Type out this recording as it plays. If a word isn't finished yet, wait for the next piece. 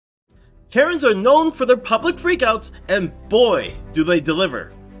Karens are known for their public freakouts, and boy, do they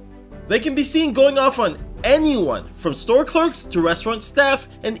deliver. They can be seen going off on anyone, from store clerks to restaurant staff,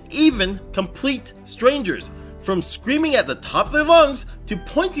 and even complete strangers. From screaming at the top of their lungs to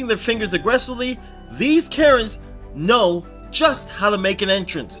pointing their fingers aggressively, these Karens know just how to make an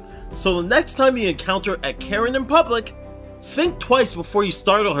entrance. So the next time you encounter a Karen in public, think twice before you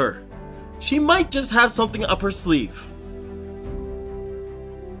startle her. She might just have something up her sleeve.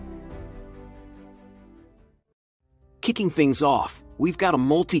 Kicking things off, we've got a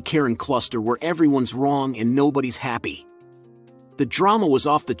multi-Karen cluster where everyone's wrong and nobody's happy. The drama was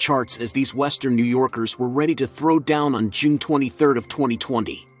off the charts as these Western New Yorkers were ready to throw down on June 23rd of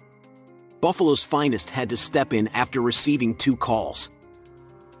 2020. Buffalo's finest had to step in after receiving 2 calls.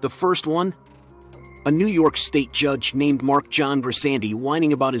 The first one? A New York state judge named Mark John Grisandi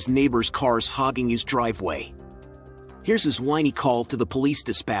whining about his neighbor's cars hogging his driveway. Here's his whiny call to the police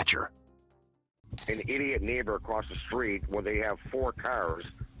dispatcher. An idiot neighbor across the street where they have 4 cars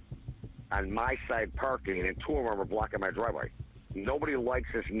on my side parking, and 2 of them are blocking my driveway. Nobody likes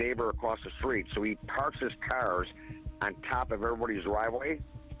this neighbor across the street, so he parks his cars on top of everybody's driveway,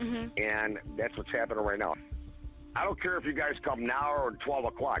 and that's what's happening right now. I don't care if you guys come now or 12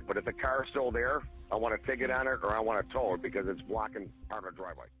 o'clock, but if the car's still there, I want a ticket on it or I want to tow it because it's blocking part of the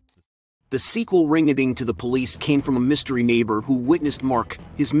driveway. The sequel ring-a-ding to the police came from a mystery neighbor who witnessed Mark,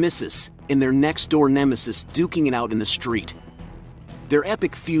 his missus, and their next-door nemesis duking it out in the street. Their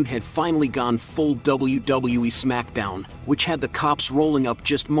epic feud had finally gone full WWE Smackdown, which had the cops rolling up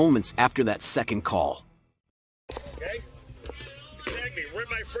just moments after that second call. Okay? Tag me. Rip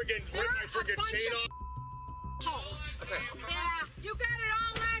my friggin' chain off. Calls. Okay. Yeah, you got it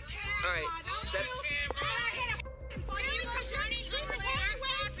all like that. All right. Step.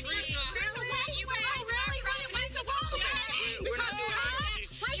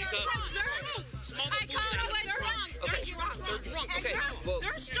 Okay, well,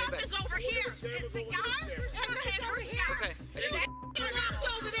 their stuff is over here. Is the car? And over here. Okay. Locked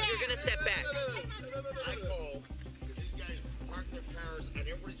over there. You're gonna step back. I call because these guys park their cars and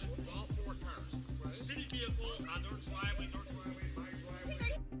everybody's all 4 cars. City vehicle on their driveway, my driveway.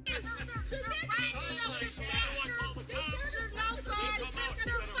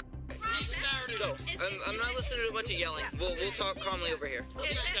 So, I'm not listening to a bunch of yelling. We'll talk calmly over here.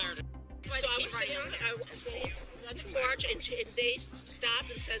 So I was saying, I went to porch and they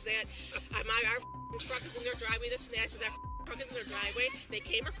stopped and says that our truck is in their driveway, this and that. Says our truck is in their driveway. They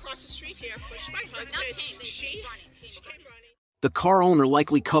came across the street here, pushed my husband. She came running. The car owner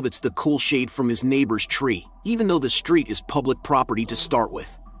likely covets the cool shade from his neighbor's tree, even though the street is public property to start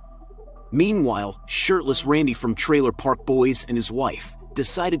with. Meanwhile, shirtless Randy from Trailer Park Boys and his wife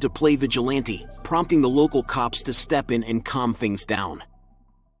decided to play vigilante, prompting the local cops to step in and calm things down.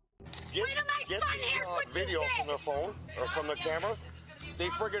 Get the video from their phone or from the camera. They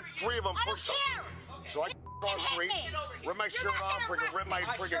friggin' 3 of them pushed them. So I cross the street, rip my shirt off, rip my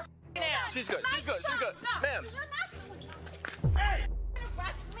friggin'. She's good. Ma'am. Hey!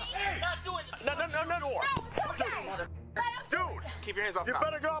 Hey! Not doing this. No. Dude! Keep your hands off. You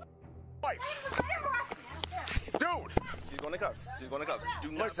better get off my wife. Dude! She's going to cuffs.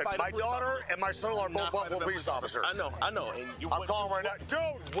 Do not Listen, fight my daughter and my son-in-law are both Buffalo police officers. I know. And I'm calling right now.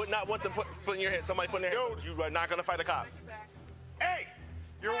 Dude! Would not want them putting your hand. Somebody putting their hand. You are not going to fight a cop. Hey!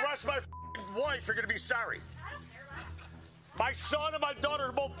 You arrest my wife, you're going to be sorry. My son and my daughter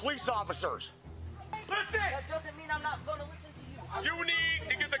are both police officers. Listen! That doesn't mean I'm not going to listen to you. You need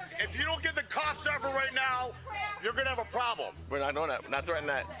to get if you don't get the cops over right now, you're going to have a problem. We're not doing that. We're not threatening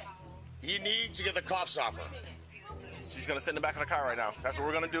that. You need to get the cops off her. She's going to sit in the back of the car right now. That's what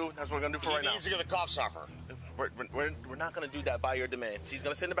we're going to do. That's what we're going to do for right now. He needs to get the cops off her. We're not going to do that by your demand. She's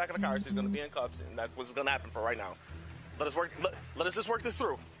going to sit in the back of the car. She's going to be in cuffs, and that's what's going to happen for right now. Let us just work this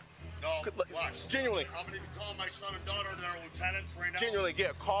through. No, watch. Genuinely. I'm going to be calling my son and daughter and their lieutenants right now. Genuinely,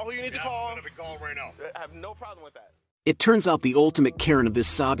 call who you need to call. I'm going to be calling right now. I have no problem with that. It turns out the ultimate Karen of this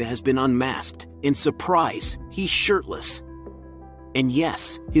saga has been unmasked, and surprise, he's shirtless. And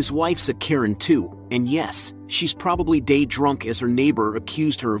yes, his wife's a Karen too, and yes, she's probably day drunk as her neighbor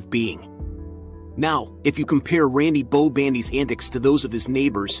accused her of being. Now, if you compare Randy Bo Bandy's antics to those of his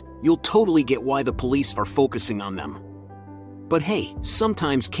neighbors, you'll totally get why the police are focusing on them. But hey,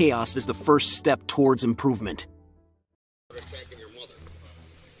 sometimes chaos is the first step towards improvement. Attacking your mother.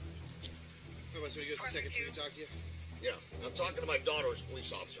 So you guys a second so we can talk to you? Yeah, I'm talking to my daughter who's a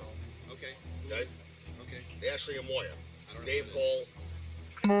police officer. Okay. Ashley and Moya. Dave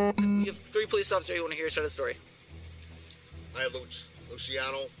Cole. You have 3 police officers you want to hear. Start the story. Hi,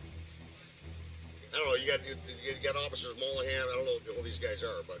 Luciano. I don't know, you got officers Mollahan, I don't know who these guys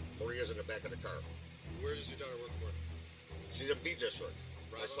are, but Maria's in the back of the car. Where does your daughter work for? She's in B district.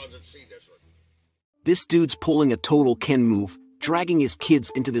 My son's in C district. This dude's pulling a total Ken move, dragging his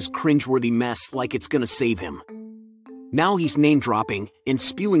kids into this cringeworthy mess like it's gonna save him. Now he's name-dropping and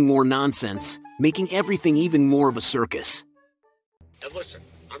spewing more nonsense, making everything even more of a circus. And listen,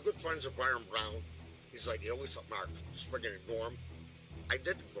 I'm good friends with Byron Brown. He's like, you know what's up, Mark? Just friggin' ignore him. I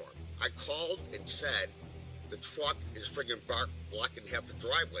did ignore him. I called and said the truck is friggin' blocking half the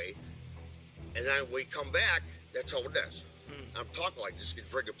driveway, and then when we come back, that's how it is. I'm talking like this kid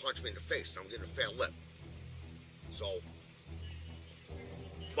friggin' punched me in the face, and I'm getting a fat lip. So,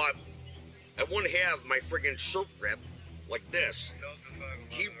 but I wouldn't have my friggin' shirt ripped like this.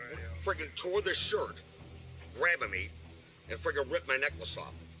 He friggin' tore this shirt, grabbing me, and friggin' ripped my necklace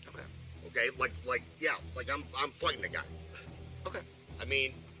off. Okay, like I'm fighting the guy. Okay. I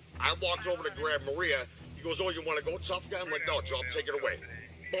mean, I walked over to grab Maria. He goes, "Oh, you want to go, tough guy?" I'm like, "No, Joe, take it away."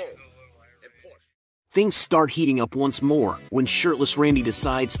 Boom, and push. Things start heating up once more when shirtless Randy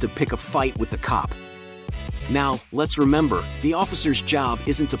decides to pick a fight with the cop. Now, let's remember, the officer's job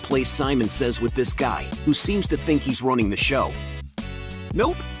isn't to play Simon Says with this guy, who seems to think he's running the show.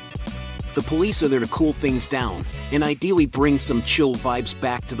 Nope. The police are there to cool things down, and ideally bring some chill vibes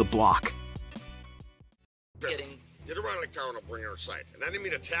back to the block. Get around in the car and I'll bring her inside. And I didn't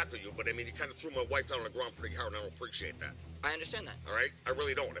mean to tackle you, but I mean, you kind of threw my wife down on the ground pretty hard, and I don't appreciate that. I understand that. All right? I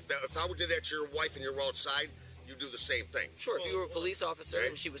really don't. If I would do that to your wife and you're outside, you do the same thing. Sure, if you were a police officer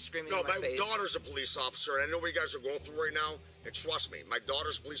and she was screaming in my face. No, my daughter's a police officer, and I know what you guys are going through right now, and trust me, my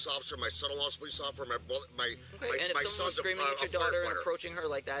daughter's a police officer, my son-in-law's a police officer, my and if someone was screaming at your daughter and approaching her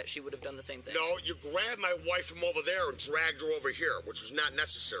like that, she would have done the same thing. No, you grabbed my wife from over there and dragged her over here, which was not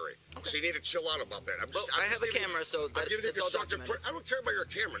necessary. Okay. So you need to chill out about that. I have a camera, so it's all documented. I don't care about your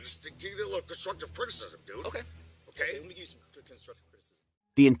camera. Just give it a little constructive criticism, dude. Okay. Okay? Let me give you some constructive criticism.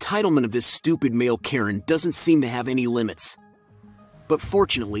 The entitlement of this stupid male Karen doesn't seem to have any limits. But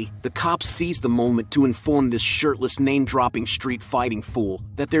fortunately, the cops seize the moment to inform this shirtless name-dropping street fighting fool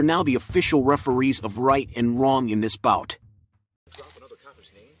that they're now the official referees of right and wrong in this bout. Drop another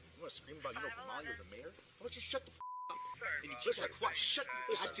copper's name? You want to scream about, Kamali or the mayor? Why don't you shut the up? And you listen, quiet, shut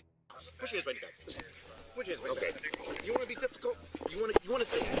listen. Put your hands behind your back. Listen. Put your hands behind your back. You want to be difficult? You want to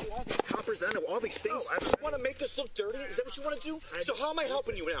say all these coppers, I know all these things. No, I want to make this look dirty? Is that what you want to do? So how am I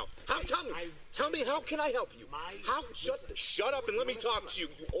helping you now? Tell me, how can I help you? How? Shut up and let me talk to you,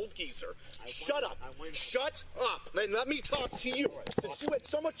 you old geezer. Shut up. Shut up and let me talk to you. Since you had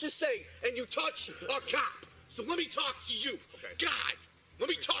so much to say and you touch a cop. So let me talk to you. Okay. Guy. Let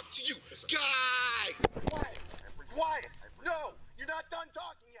me talk to you. Guy. Quiet. No, you're not done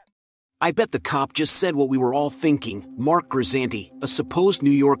talking yet. I bet the cop just said what we were all thinking. Mark Grisanti, a supposed New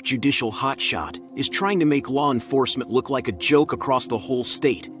York judicial hotshot, is trying to make law enforcement look like a joke across the whole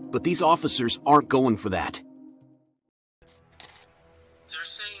state, but these officers aren't going for that. They're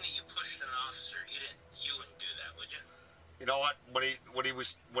saying that you pushed an officer. You wouldn't do that, would you? You know what? When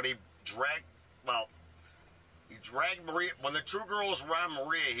he dragged Maria, when the two girls were on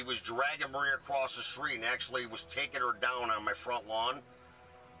Maria, he was dragging Maria across the street and actually was taking her down on my front lawn.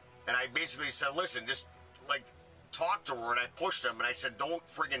 And I basically said, listen, just, talk to her, and I pushed him, and I said, don't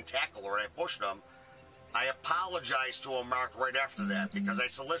friggin' tackle her, and I pushed him. I apologized to him, Mark, right after that, because I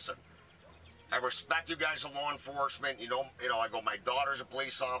said, listen, I respect you guys in law enforcement, I go, my daughter's a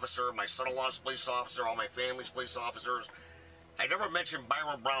police officer, my son-in-law's a police officer, all my family's police officers. I never mentioned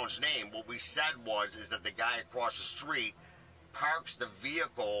Byron Brown's name. What we said is that the guy across the street parks the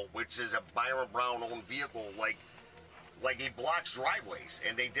vehicle, which is a Byron Brown-owned vehicle, like he blocks driveways,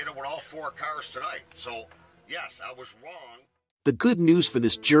 and they did it with all 4 cars tonight. So, yes, I was wrong. The good news for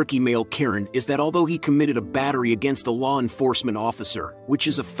this jerky male Karen is that although he committed a battery against a law enforcement officer, which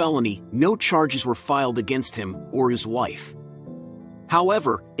is a felony, no charges were filed against him or his wife.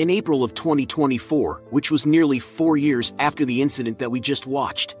 However, in April of 2024, which was nearly 4 years after the incident that we just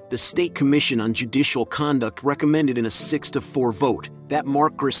watched, the State Commission on Judicial Conduct recommended in a 6-4 vote that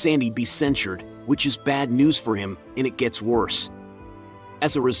Mark Grisanti be censured, which is bad news for him, and it gets worse.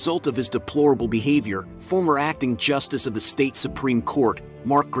 As a result of his deplorable behavior, former acting Justice of the State Supreme Court,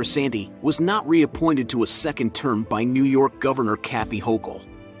 Mark Grisanti, was not reappointed to a second term by New York Governor Kathy Hochul.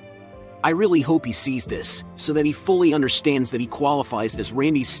 I really hope he sees this, so that he fully understands that he qualifies as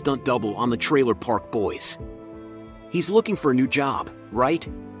Randy's stunt double on the Trailer Park Boys. He's looking for a new job, right?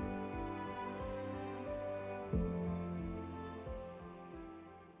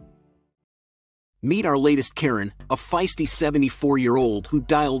 Meet our latest Karen, a feisty 74-year-old who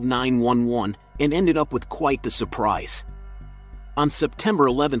dialed 911 and ended up with quite the surprise. On September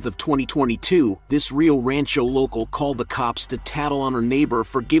 11th of 2022, this Rio Rancho local called the cops to tattle on her neighbor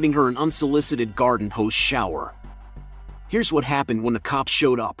for giving her an unsolicited garden hose shower. Here's what happened when the cops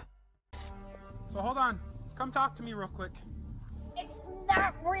showed up. So hold on, come talk to me real quick. It's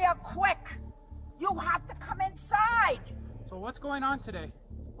not real quick. You have to come inside. So what's going on today?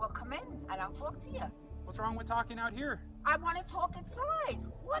 Well, come in and I'll talk to you. What's wrong with talking out here? I want to talk inside.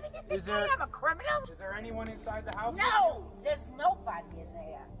 What do you think? I am a criminal? Is there anyone inside the house? No, there's nobody in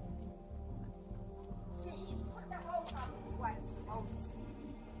there. Jeez, put the hose on me twice.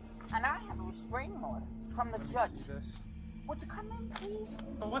 And I have a restraining order from the judge. Would you come in, please?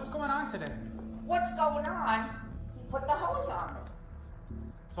 So what's going on today? What's going on? He put the hose on me.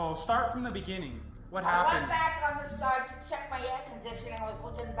 So start from the beginning. What I happened? went back on the side to check my air conditioning. I was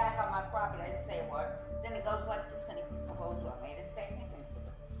looking back on my property. I didn't say a word. Then it goes like this and he puts the hose on me. I didn't say anything to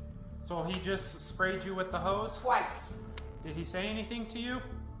him. So he just sprayed you with the hose? Twice. Did he say anything to you?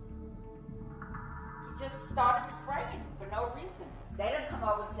 He just started spraying for no reason. They don't come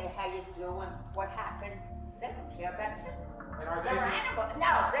over and say, how you doing? What happened? They don't care about it. They're animals.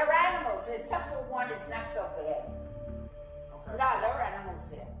 No, they're animals. Except for one is not so bad. Okay. No, they're animals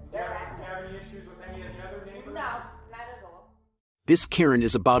there. They're animals. Do you have any issues with any of the other neighbors? No, not at all. This Karen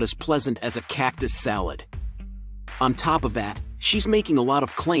is about as pleasant as a cactus salad. On top of that, she's making a lot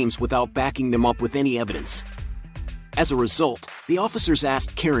of claims without backing them up with any evidence. As a result, the officers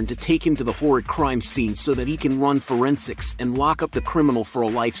asked Karen to take him to the horrid crime scene so that he can run forensics and lock up the criminal for a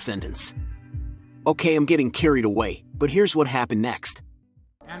life sentence. Okay, I'm getting carried away, but here's what happened next.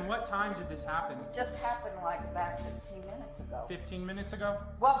 And what time did this happen? It just happened like about 15 minutes ago. 15 minutes ago?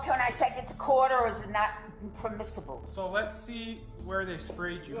 Well, can I take it to court or is it not permissible? So let's see where they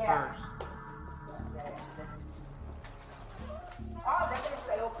sprayed you first. Oh, they're going to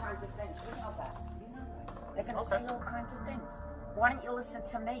say all kinds of things. You know that. You know that. They're going to say all kinds of things. Why don't you listen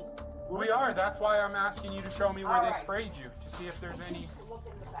to me? We are. That's why I'm asking you to show me where they sprayed you, to see if there's any... Look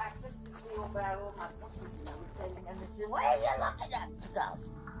in the back just to see about all my bushes and everything. And they say, what are you looking at? She goes,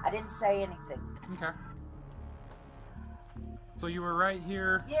 I didn't say anything. Okay. So you were right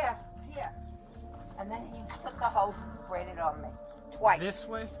here? Yeah, here. And then he took the hose and sprayed it on me. Twice. This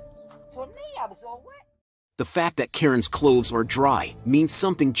way? To me, I was all wet. The fact that Karen's clothes are dry means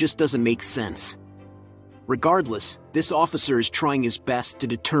something just doesn't make sense. Regardless, this officer is trying his best to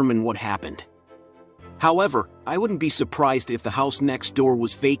determine what happened. However, I wouldn't be surprised if the house next door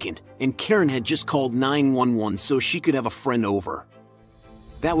was vacant and Karen had just called 911 so she could have a friend over.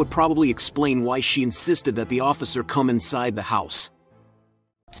 That would probably explain why she insisted that the officer come inside the house.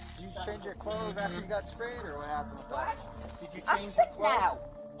 Did you change your clothes after you got sprayed, or what happened? What? Did you change I'm sick your clothes?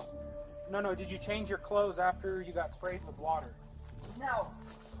 now. No, did you change your clothes after you got sprayed with water? No.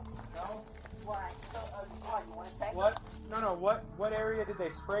 No? Why? So, you want to say? What? No, what area did they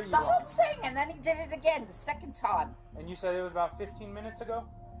spray you The on? whole thing, and then he did it again, the second time. And you said it was about 15 minutes ago?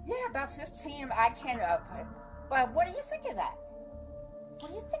 Yeah, about 15. I can't, but what do you think of that? What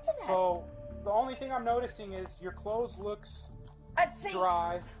do you think of that? So, the only thing I'm noticing is your clothes looks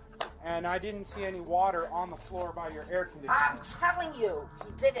dry, and I didn't see any water on the floor by your air conditioner. I'm telling you,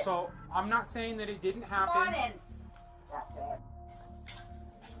 he did it. So, I'm not saying that it didn't happen. Come on in. Not bad.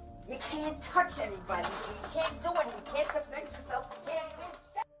 You can't touch anybody. You can't do it. You can't defend yourself. You can't do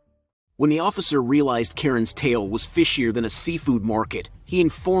it. When the officer realized Karen's tale was fishier than a seafood market, he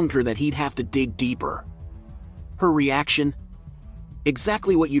informed her that he'd have to dig deeper. Her reaction?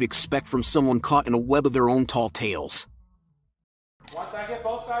 Exactly what you'd expect from someone caught in a web of their own tall tales. Once I get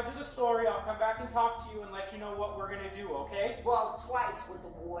both sides of the story, I'll come back and talk to you and let you know what we're going to do, okay? Well, twice with the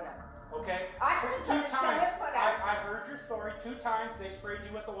water. Okay? I couldn't tell you I heard your story 2 times. They sprayed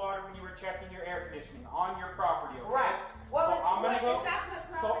you with the water when you were checking your air conditioning on your property, okay? Right. Well, so it's I'm gonna go. Is that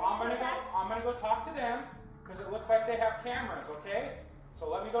my property? So I'm gonna go talk to them because it looks like they have cameras, okay? So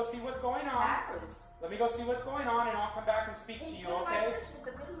let me go see what's going on. Cameras? Let me go see what's going on, and I'll come back and speak to you, okay? Like this with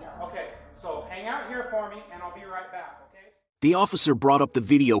the video. Okay. So hang out here for me, and I'll be right back, okay? The officer brought up the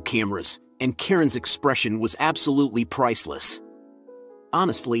video cameras, and Karen's expression was absolutely priceless.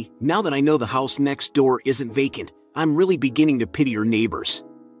 Honestly, now that I know the house next door isn't vacant, I'm really beginning to pity her neighbors.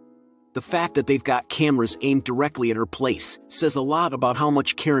 The fact that they've got cameras aimed directly at her place says a lot about how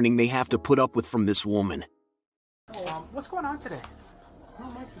much caring they have to put up with from this woman. What's going on today?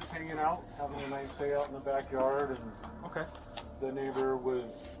 Not much, just hanging out, having a nice day out in the backyard, and the neighbor was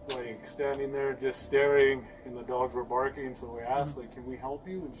like standing there just staring, and the dogs were barking, so we asked, like, can we help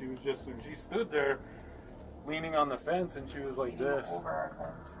you? And she stood there leaning on the fence, and she was like this. Over our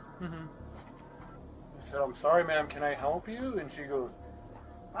fence. I said, I'm sorry, ma'am, can I help you? And she goes,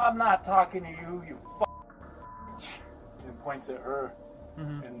 I'm not talking to you, you f***. And points at her.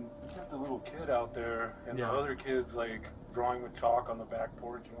 And we got the little kid out there, and the other kid's like drawing with chalk on the back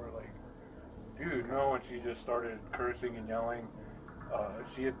porch, and we're like, dude, no. And she just started cursing and yelling.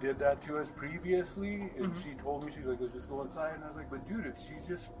 She had did that to us previously, and she told me, she's like, let's just go inside. And I was like, but dude, she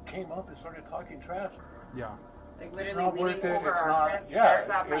just came up and started talking trash. Yeah. Like it's literally not worth it. over It's our not. fence, Yeah, scares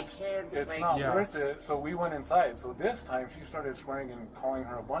out my it's kids. it's like, not worth it. So we went inside. So this time she started swearing and calling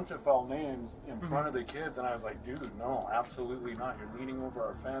her a bunch of foul names in front of the kids, and I was like, dude, no, absolutely not. You're leaning over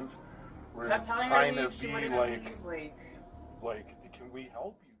our fence. We're trying to be like, can we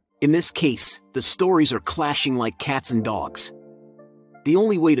help you? In this case, the stories are clashing like cats and dogs. The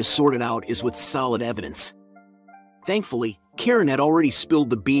only way to sort it out is with solid evidence. Thankfully, Karen had already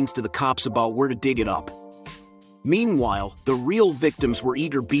spilled the beans to the cops about where to dig it up. Meanwhile, the real victims were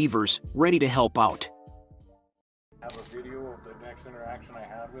eager beavers, ready to help out. I have a video of the next interaction I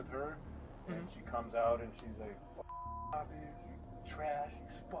had with her, and she comes out and she's like, you trash,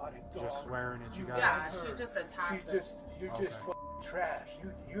 you spotted dog. Just swearing at you guys. Yeah, she just attacks us. You're just trash.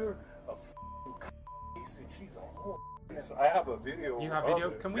 You're a case, and she's a whore. I have a video. You have video?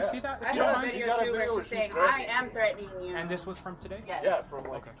 Can we see that? I have a video too where she's saying, I am threatening you. And this was from today? Yes. Yeah, from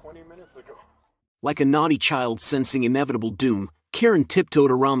like 20 minutes ago. Like a naughty child sensing inevitable doom, Karen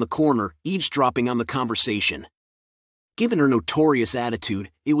tiptoed around the corner, eavesdropping on the conversation. Given her notorious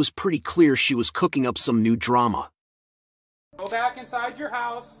attitude, it was pretty clear she was cooking up some new drama. Go back inside your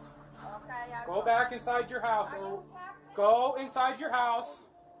house. Okay, Go back inside your house. Go inside your house.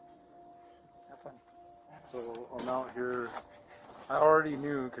 So I'm out here. I already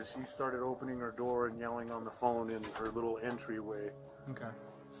knew because she started opening her door and yelling on the phone in her little entryway. Okay.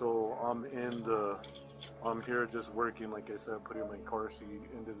 So I'm here just working, like I said, putting my car seat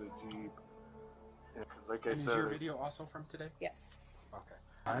into the Jeep. And like I And said, is your video also from today? Yes. Okay.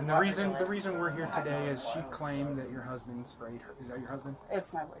 And the reason we're here today is she claimed that your husband sprayed her. Is that your husband?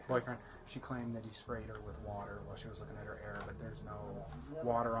 It's my boyfriend. Boyfriend. She claimed that he sprayed her with water while she was looking at her hair, but there's no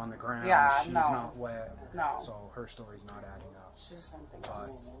water on the ground. Yeah, she's no. not wet. No. So her story's not adding up. She's something But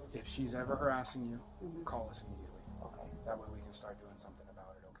else. if she's ever harassing you, call us immediately. Okay. That way we can start doing something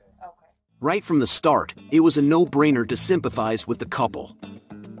about it, okay? Okay. Right from the start, it was a no-brainer to sympathize with the couple.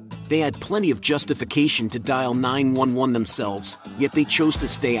 They had plenty of justification to dial 911 themselves, yet they chose to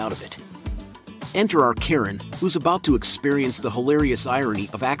stay out of it. Enter our Karen, who's about to experience the hilarious irony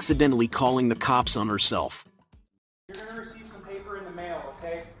of accidentally calling the cops on herself. You're going to receive some paper in the mail,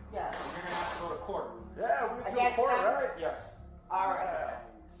 okay? Yeah. You're going to have to go to court. Yeah, we Against court, them? right? Yes. All right.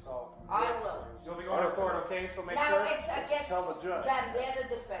 So, I will. you'll be going to court, okay? So make Now sure. it's against Tell the judge. them. They're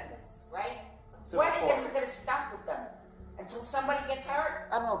the defendants, right? Civil When court. is it going to stop with them? Until somebody gets hurt?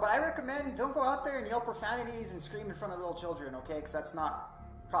 I don't know, but I recommend don't go out there and yell profanities and scream in front of little children, okay? Because that's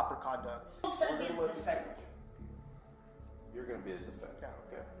not proper conduct. Who's going to be the defendant? You're going to be the defendant,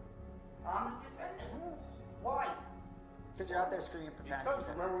 okay? I'm the defendant. Why? Because you're out there screaming profanities. Because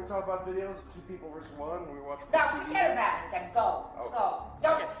remember we talked about videos, 2 people versus 1, we watched. Now forget about it. Then go. Okay.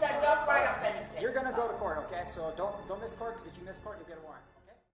 Go. Don't write up anything. You're gonna go to court, okay? So don't miss court, because if you miss court, you'll get a warrant.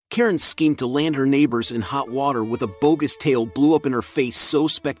 Karen's scheme to land her neighbors in hot water with a bogus tale blew up in her face so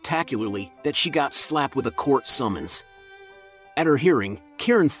spectacularly that she got slapped with a court summons. At her hearing,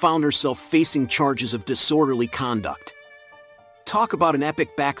 Karen found herself facing charges of disorderly conduct. Talk about an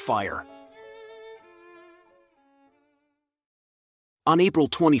epic backfire. On April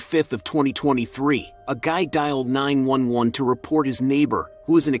 25th of 2023, a guy dialed 911 to report his neighbor,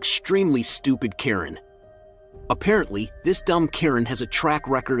 who is an extremely stupid Karen. Apparently, this dumb Karen has a track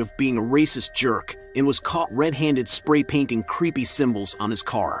record of being a racist jerk and was caught red-handed spray painting creepy symbols on his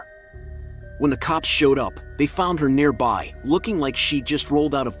car. When the cops showed up, they found her nearby, looking like she just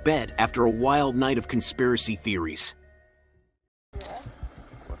rolled out of bed after a wild night of conspiracy theories.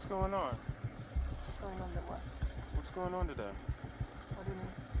 What's going on? What's going on to what? What's going on today? What do you mean?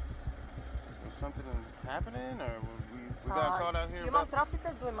 Was something happening, or we got caught out here? Human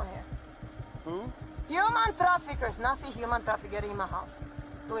traffickers doing my hair. Who? Human traffickers, nasty human trafficker in my house.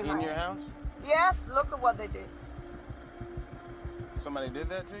 Doing my In your hair. house? Yes, look at what they did. Somebody did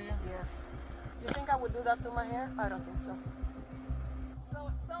that to you? Yes. You think I would do that to my hair? I don't think so.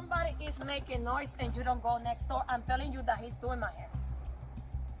 So somebody is making noise and you don't go next door. I'm telling you that he's doing my hair.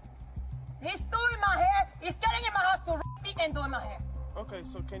 He's doing my hair. He's getting in my house to rape me and doing my hair. Okay,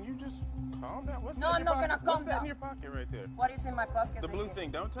 so can you just calm down? What's No, that I'm in not your gonna pocket? calm What's that down. in your pocket right there? What is in my pocket? The blue right thing.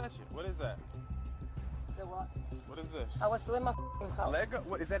 Don't touch it. What is that? here? The what? What is this? I was doing my house. Let go.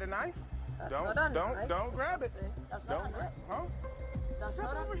 What is that? A knife? That's don't not a don't knife. don't grab it. That's not Don't a knife. Huh? That's Step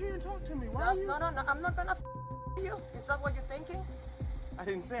not over here and talk to me. Why That's are you? not a, I'm not gonna you. Is that what you're thinking? I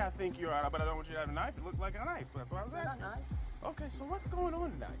didn't say I think you're out, but I don't want you to have a knife. It looked like a knife. That's why I was asking. Not a knife. Okay, so what's going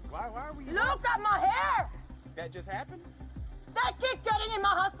on tonight? Why are we... Look at my hair! That just happened? They keep getting in my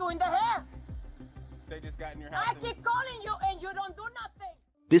house doing the hair. They just got in your house. I keep calling you and you don't do nothing.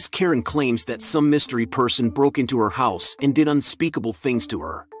 This Karen claims that some mystery person broke into her house and did unspeakable things to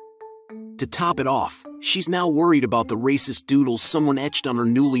her. To top it off, she's now worried about the racist doodles someone etched on her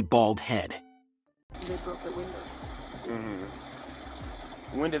newly bald head. They broke the windows. Mm-hmm.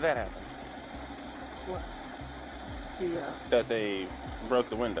 When did that happen? What? That they broke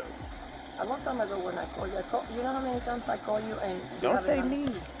the windows. A long time ago when I called you, you know how many times I call you and... Don't say me.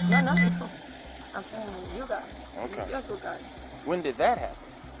 No. I'm saying you guys. Okay. You're good guys. When did that happen?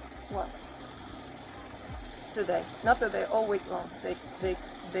 What? Today. Not today, all week long.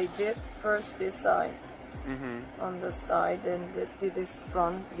 They did first this side. Mm-hmm. On the side, and they did this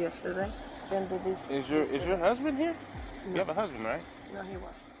front yesterday. Then they did this... Is your husband here? No. You have a husband, right? No, he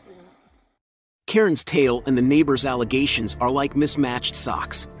was. Karen's tale and the neighbor's allegations are like mismatched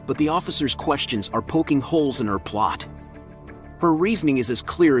socks, but the officer's questions are poking holes in her plot. Her reasoning is as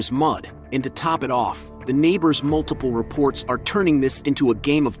clear as mud, and to top it off, the neighbor's multiple reports are turning this into a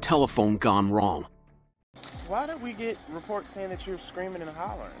game of telephone gone wrong. Why did we get reports saying that you're screaming and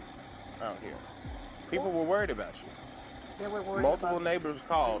hollering out here? People were worried about you. They were worried. Multiple neighbors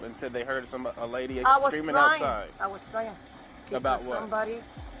called and said they heard a lady screaming crying. outside. I was crying. About because what? Somebody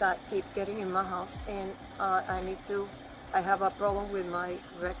that keep getting in my house, and I have a problem with my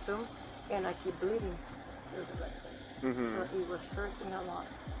rectum, and I keep bleeding through the rectum. Mm-hmm. So it was hurting a lot.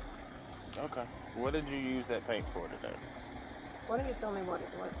 Okay. What did you use that paint for today? Why don't you tell me what you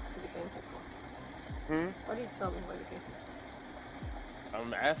came here for? Why don't you tell me what you came here for?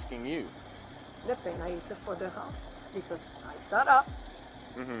 I'm asking you. The paint, I use it for the house. Because I got up,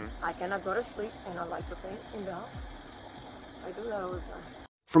 Mm-hmm. I cannot go to sleep, and I like to paint in the house. I do that all the time.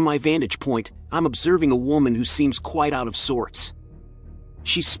 From my vantage point, I'm observing a woman who seems quite out of sorts.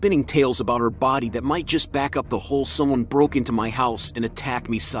 She's spinning tales about her body that might just back up the whole someone broke into my house and attacked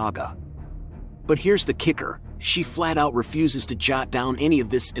me saga. But here's the kicker, she flat out refuses to jot down any of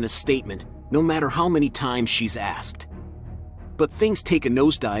this in a statement, no matter how many times she's asked. But things take a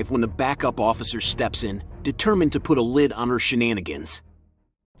nosedive when the backup officer steps in, determined to put a lid on her shenanigans.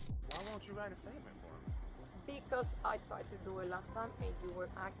 Why won't you write a statement for me? Because I tried to do it last time, and you were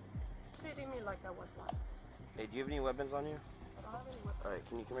treating me like I was lying. Hey, do you have any weapons on you? I don't have any weapons. Alright,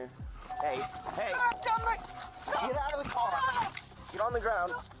 can you come here? Hey! Get out of the car! Get on the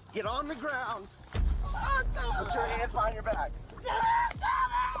ground! Get on the ground! Put your hands behind your back!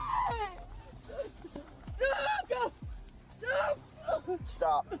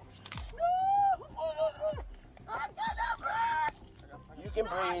 Stop! You can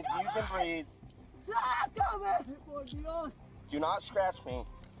breathe, you can breathe. Do not scratch me.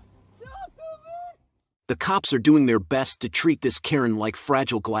 The cops are doing their best to treat this Karen like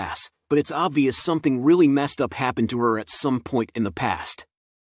fragile glass, but it's obvious something really messed up happened to her at some point in the past.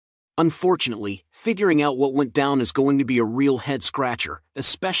 Unfortunately, figuring out what went down is going to be a real head-scratcher,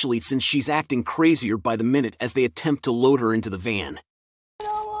 especially since she's acting crazier by the minute as they attempt to load her into the van. I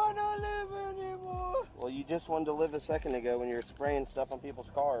don't want to live anymore. Well, you just wanted to live a second ago when you were spraying stuff on people's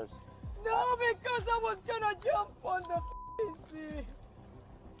cars. No, because I was gonna jump on the seat.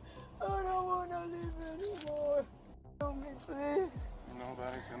 I don't want to live anymore. Help me, please.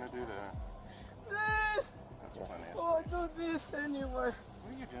 Nobody's gonna do that. Please. That's funny. Oh, do this anyway.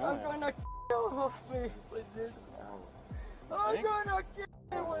 What are you doing? I'm gonna kill off me with this. I'm gonna kill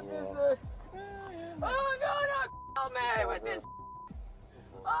me with this. I'm gonna kill me with this.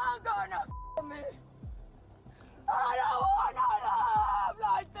 I'm gonna kill me. I don't wanna live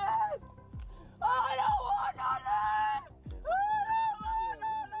like this. I don't wanna live.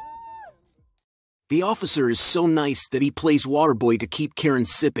 The officer is so nice that he plays waterboy to keep Karen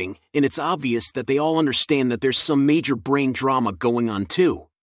sipping, and it's obvious that they all understand that there's some major brain drama going on too.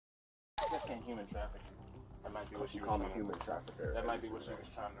 Human trafficking. That might be what she was Call me trying human trafficker. That might be what she was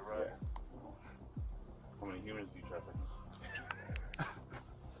trying to write. How many humans do you traffic?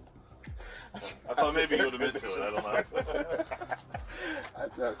 I thought maybe you would have been to it. I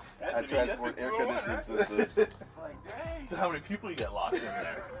don't know. I transport air conditioning systems. So how many people you got locked in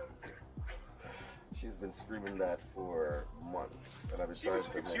there? She's been screaming that for months, and I've been trying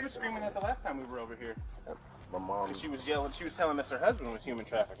to. She was screaming that the last time we were over here. My mom. She was yelling. She was telling us her husband was human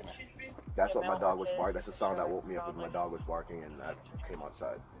trafficking. That's what my dog was barking. That's the sound that woke me up when my dog was barking, and I came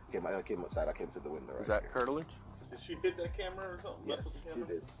outside. I came outside. I came to the window. Is that curtilage? Did she hit that camera or something? Yes, she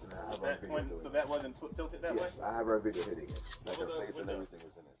did. So that wasn't tilted that way? I have her video hitting it. Like her face and everything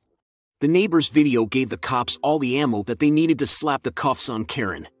was in it. The neighbor's video gave the cops all the ammo that they needed to slap the cuffs on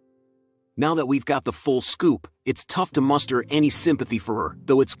Karen. Now that we've got the full scoop, it's tough to muster any sympathy for her,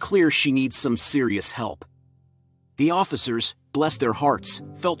 though it's clear she needs some serious help. The officers, bless their hearts,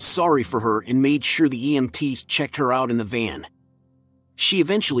 felt sorry for her and made sure the EMTs checked her out in the van. She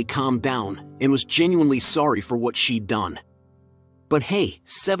eventually calmed down and was genuinely sorry for what she'd done. But hey,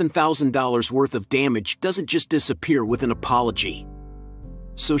 $7,000 worth of damage doesn't just disappear with an apology.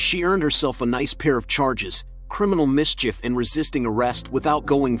 So she earned herself a nice pair of charges: criminal mischief and resisting arrest without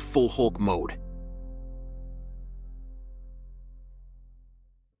going full Hulk mode.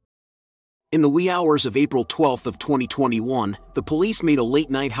 In the wee hours of April 12th of 2021, the police made a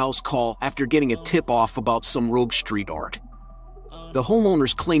late-night house call after getting a tip-off about some rogue street art. The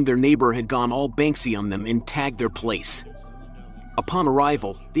homeowners claimed their neighbor had gone all Banksy on them and tagged their place. Upon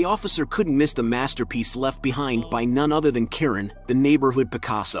arrival, the officer couldn't miss the masterpiece left behind by none other than Karen, the neighborhood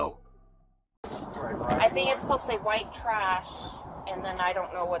Picasso. I think it's supposed to say white trash, and then I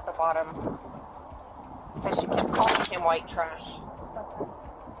don't know what the bottom, because she kept calling him white trash.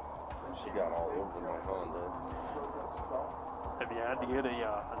 She got all over my Honda. Have you had to get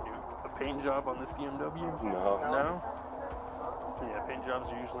a paint job on this BMW? No. No? Yeah, paint jobs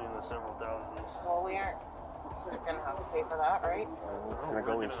are usually in the several thousands. Well, we aren't going to have to pay for that, right? It's going to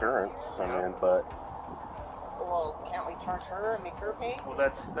go insurance, I mean, but... Well, can't we charge her and make her pay? Well,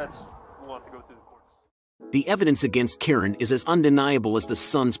 that's we'll have to go through the courts. The evidence against Karen is as undeniable as the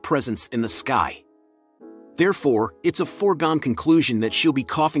sun's presence in the sky. Therefore, it's a foregone conclusion that she'll be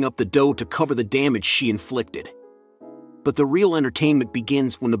coughing up the dough to cover the damage she inflicted. But the real entertainment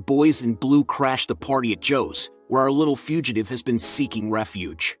begins when the boys in blue crash the party at Joe's, where our little fugitive has been seeking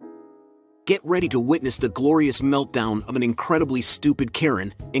refuge. Get ready to witness the glorious meltdown of an incredibly stupid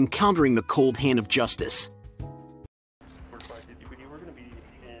Karen encountering the cold hand of justice. We're going to be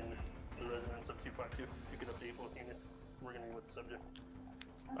in the residence of 252. You can update both units. We're going to be with the subject.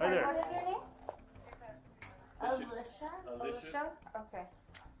 Hi there. What is your name? Alicia? Okay.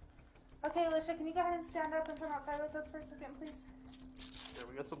 Okay, Alicia, can you go ahead and stand up and come outside with us for a second, please? Yeah,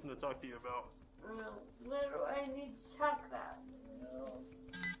 we got something to talk to you about. Where do I need to check that?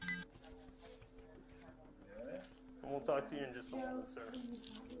 And we'll talk to you in just a moment, sir.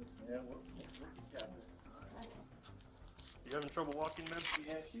 You having trouble walking, man?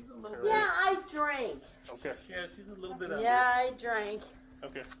 Yeah, she's a little bit. Yeah, I drank. Okay. Yeah, she's a little bit out Yeah, I drank.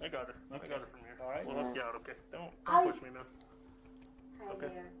 Okay, I got her. I got her from here. All right. We'll help you out, okay? Don't push me, man. Hi Okay.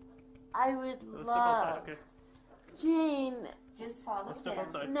 there. I would Let's step outside, love okay? Jane. Just follow Let's step him.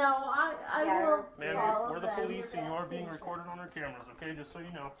 outside. No, I will Man, follow we're the them. police and you are being recorded on our cameras, okay? Just so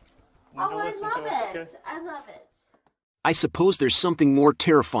you know. Oh, Don't I listen love to us, it. okay? I love it. I suppose there's something more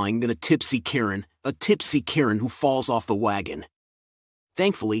terrifying than a tipsy Karen who falls off the wagon.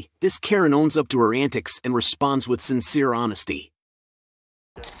 Thankfully, this Karen owns up to her antics and responds with sincere honesty.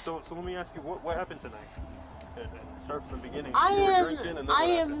 Okay, so let me ask you, what happened tonight? And start from the beginning. I You were drinking and then what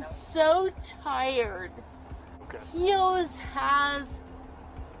am so tired. Okay. He always has,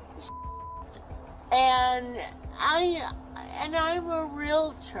 and I'm a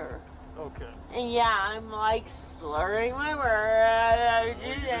realtor. Okay. And yeah, I'm like slurring my words. I do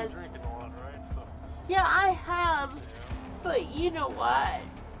You've this. been drinking a lot, right? So. Yeah, I have. But you know what?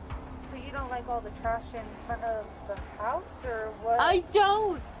 So you don't like all the trash in front of the house, or what? I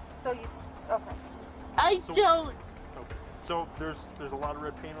don't. So you, okay. I don't. Okay. So there's a lot of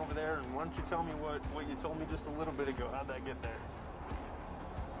red paint over there, and why don't you tell me what you told me just a little bit ago? How'd that get there?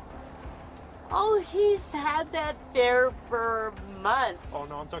 Oh, he's had that there for months. Oh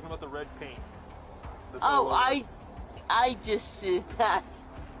no, I'm talking about the red paint. That's Oh, all over. I just did that.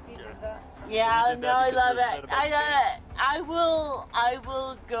 You did that? Yeah, did that no, I because love you're it. upset about I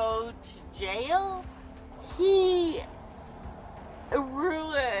will go to jail. He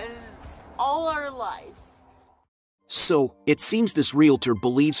ruins all our lives. So, it seems this realtor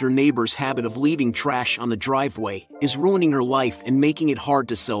believes her neighbor's habit of leaving trash on the driveway is ruining her life and making it hard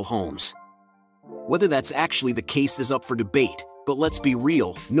to sell homes. Whether that's actually the case is up for debate, but let's be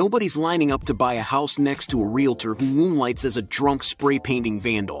real, nobody's lining up to buy a house next to a realtor who moonlights as a drunk spray painting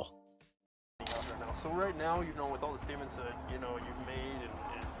vandal. So right now, with all the statements that you've made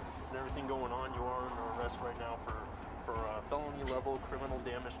and everything going on, you are under arrest right now for felony level criminal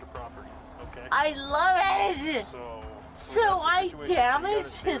damage to property. Okay. I love it. So I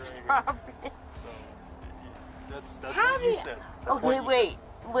damaged his property. So that's How what do you you? said. That's Okay, what you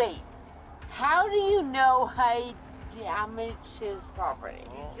wait. How do you know I damage his property?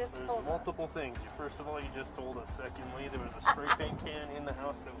 Well, You just there's told us. multiple things. First of all, you just told us. Secondly, there was a spray paint can in the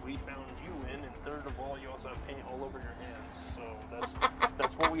house that we found you in. And third of all, you also have paint all over your hands. So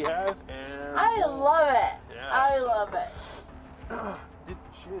that's what we have. And I love it. Yeah, I so- love it.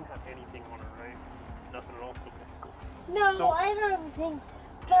 She didn't have anything on her, right? Nothing at all? Okay, cool. No, So- I don't think.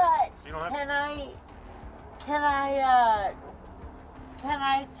 But So you don't have- can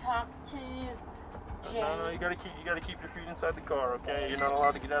I talk to Jane? No, you gotta keep your feet inside the car, okay? You're not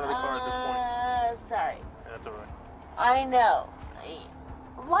allowed to get out of the car at this point. Sorry. That's all right. I know.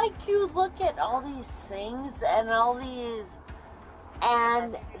 Like, you look at all these things and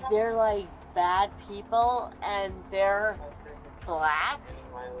they're like bad people and they're black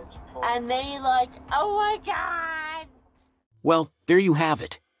and they like, oh my god. Well, there you have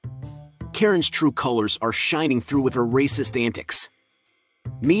it. Karen's true colors are shining through with her racist antics.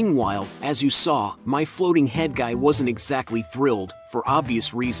 Meanwhile, as you saw, my floating head guy wasn't exactly thrilled, for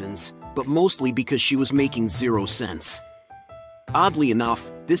obvious reasons, but mostly because she was making 0 sense. Oddly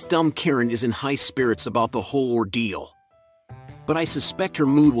enough, this dumb Karen is in high spirits about the whole ordeal. But I suspect her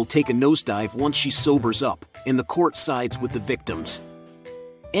mood will take a nosedive once she sobers up, and the court sides with the victims.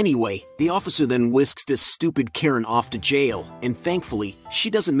 Anyway, the officer then whisks this stupid Karen off to jail, and thankfully, she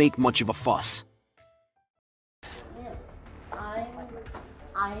doesn't make much of a fuss.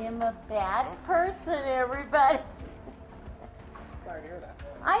 I am a bad person, everybody. Sorry to hear that.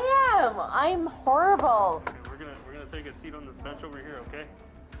 I am. I'm horrible. Okay, we're gonna take a seat on this bench over here, okay?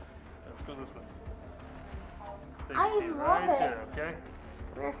 Let's go this way. Take a I seat love right it. there, okay?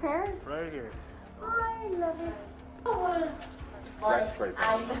 Right here? Right here. I love it. That's great.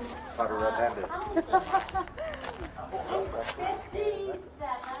 About a red-handed. 57.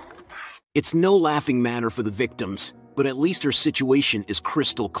 It's no laughing matter for the victims, but at least her situation is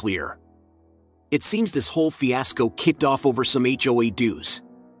crystal clear. It seems this whole fiasco kicked off over some HOA dues.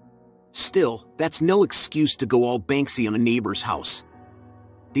 Still, that's no excuse to go all Banksy on a neighbor's house.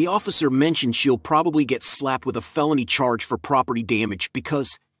 The officer mentioned she'll probably get slapped with a felony charge for property damage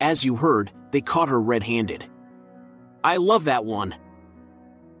because, as you heard, they caught her red-handed. I love that one.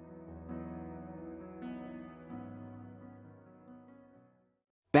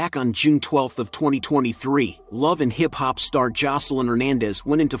 Back on June 12th of 2023, love and hip-hop star Joselyn Hernandez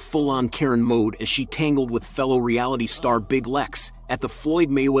went into full-on Karen mode as she tangled with fellow reality star Big Lex at the Floyd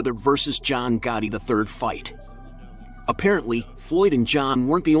Mayweather vs. John Gotti III fight. Apparently, Floyd and John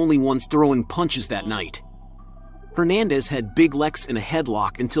weren't the only ones throwing punches that night. Hernandez had Big Lex in a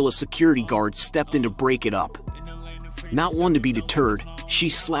headlock until a security guard stepped in to break it up. Not one to be deterred, she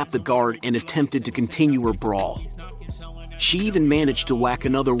slapped the guard and attempted to continue her brawl. She even managed to whack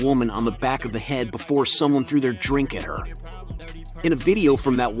another woman on the back of the head before someone threw their drink at her. In a video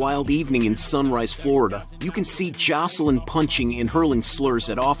from that wild evening in Sunrise, Florida, you can see Joselyn punching and hurling slurs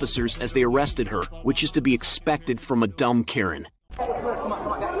at officers as they arrested her, which is to be expected from a dumb Karen. I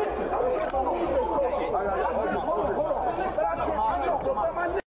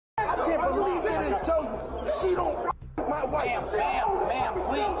can't believe they didn't tell you. She don't my wife. Ma'am,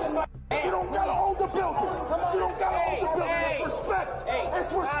 please. She don't gotta hold the building. She don't gotta hold the building. It's respect.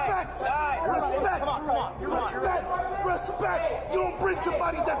 It's respect. Respect. Respect. You don't bring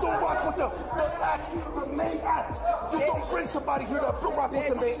somebody that don't rock with the act, the main act. You don't bring somebody here that rock with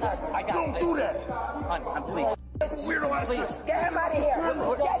the main act. You don't do that. Please. Weirdo ass. Please. Get him out of here.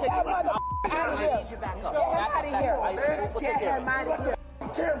 Get that mother out of here. Get him out of here.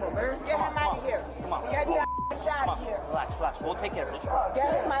 Camera, man. Get him out of here. Come on. Get that out of here. Relax. We'll take care of this. Get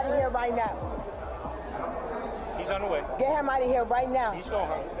him out of here right now. He's on the way. Get him out of here right now. He's going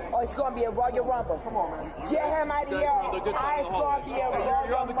home. Oh, it's going to be a Royal Rumble. Come on, man. Get him out of here. It's going to be a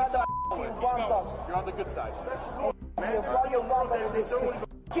Royal motherfucking Rumble. You're on the good side. A Royal Rumble.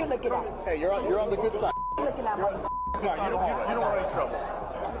 You look at that. Hey, you're on the good side. Look at that motherfucker. Come on, you don't want any trouble.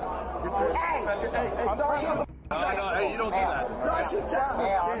 Hey, Hey, you don't do that. don't you touch me.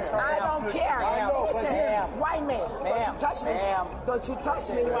 I don't care. I know, but Listen, white man, don't you touch me. Don't you touch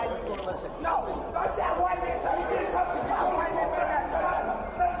me, white man. Listen. No, don't that white man touch me. That white man better not touch me.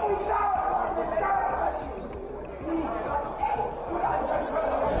 Let's go south. Let's not touch me. Please. Hey, do not touch me.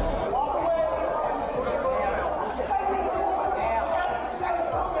 Walk away.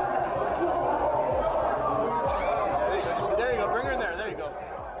 There you go. Bring her in there. There you go.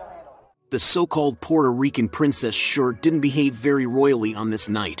 The so-called Puerto Rican princess sure didn't behave very royally on this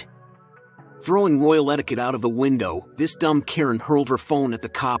night. Throwing royal etiquette out of the window, this dumb Karen hurled her phone at the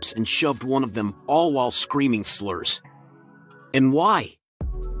cops and shoved one of them, all while screaming slurs. And why?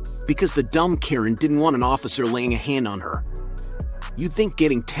 Because the dumb Karen didn't want an officer laying a hand on her. You'd think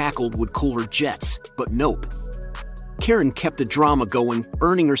getting tackled would cool her jets, but nope. Karen kept the drama going,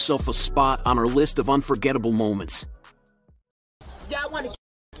 earning herself a spot on our list of unforgettable moments. Yeah, I want to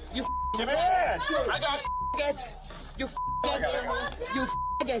you Give me a I got it. You You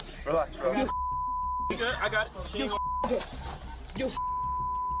Relax, You I got it. You You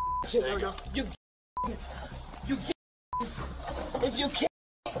if you can't,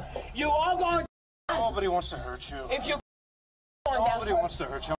 you all going. Nobody wants to hurt you. If you going down Nobody wants to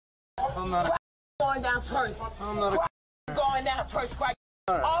hurt you. I'm not a going down first. I'm not a going down first. Crack.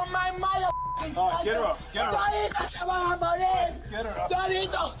 Oh my mother. Get her up. Get her up. Se van a morir. Get her up.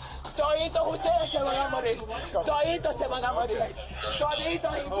 Toditos ustedes se van a morir. Toditos se van a morir.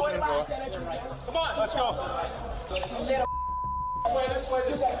 Toditos y tú vas a ser el primero. Come on, let's go. Little this way.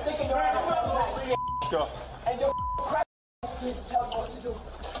 You got thinking you're out of Let's go. And your crap tell you what to do.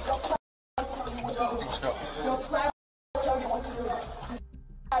 Your crap Let's go. Your crap tell you what to do.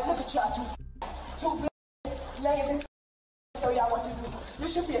 Hey, look at y'all two laying this tell y'all what to do. You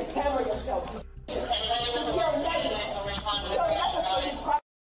should be ashamed of yourself. You killed Nathan. You killed Nathan for this crap.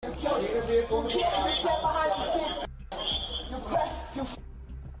 You killed him. You killed him. You stand behind the scene. You crap.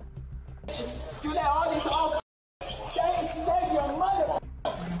 You let all these all they enslaved your mother.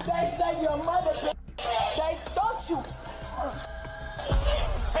 They enslaved your mother, bitch. They thought you.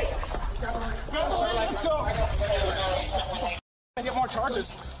 Hey, let's go. I get more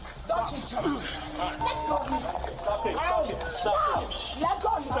charges. Don't you Stop kicking.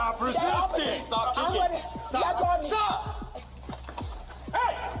 Stop resisting. Stop kicking. Stop.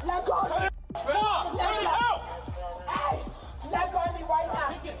 Hey, let go. Stop. Hey, let go of me right now.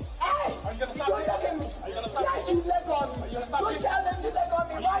 Hey, Are you gonna stop you look at me. Yes, you let go of me. You tell them to let go of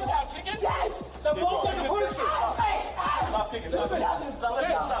me right now. Yes. The ball's like a person. Hey. Stop kicking. Stop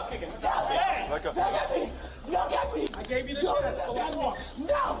kicking. Stop kicking. Look at me. Look at me. I gave you the chance. So let's walk.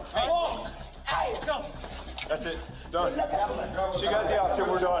 No. Hey. Let's go. That's it. Done. She got the option.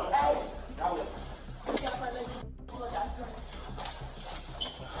 We're done.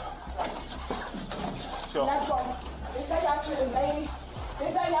 Let's go. Let go. This how y'all treat a lady.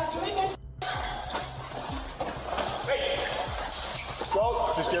 This how y'all treat me.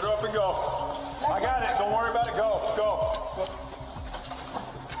 Go. Just get her up and go. I got it. Don't worry about it. Go.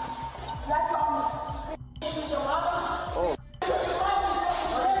 Let go. Oh.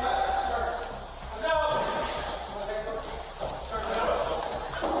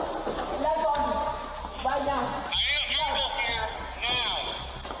 Let go. Right now.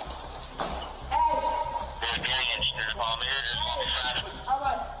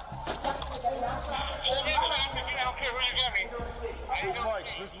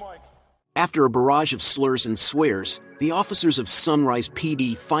 After a barrage of slurs and swears, the officers of Sunrise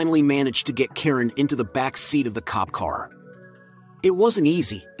PD finally managed to get Karen into the back seat of the cop car. It wasn't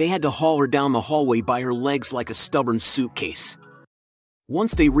easy. They had to haul her down the hallway by her legs like a stubborn suitcase.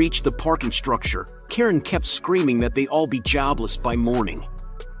 Once they reached the parking structure, Karen kept screaming that they'd all be jobless by morning.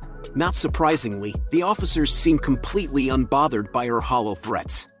 Not surprisingly, the officers seemed completely unbothered by her hollow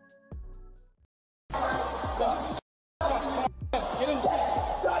threats.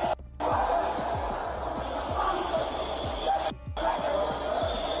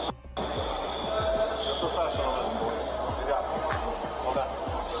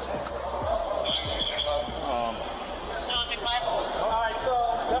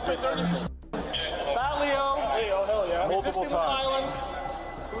 Multiple times.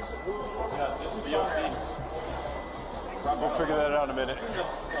 We'll figure that out in a minute.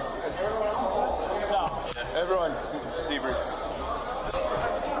 Everyone, debrief.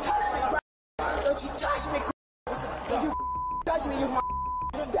 Don't you touch me, Don't you touch me, you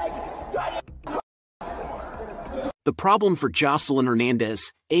mistake. The problem for Joselyn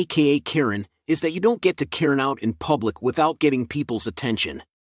Hernandez, aka Karen, is that you don't get to Karen out in public without getting people's attention.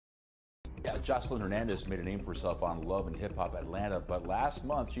 Yeah, Joselyn Hernandez made a name for herself on Love and Hip Hop Atlanta, but last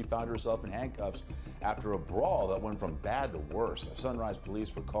month she found herself in handcuffs after a brawl that went from bad to worse. Sunrise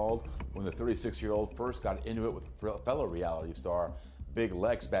police were called when the 36-year-old first got into it with fellow reality star Big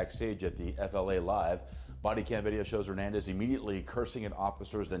Lex backstage at the FLA Live. Body cam video shows Hernandez immediately cursing at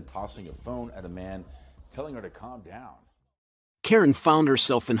officers, then tossing a phone at a man, telling her to calm down. Karen found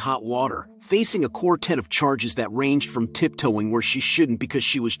herself in hot water, facing a quartet of charges that ranged from tiptoeing where she shouldn't because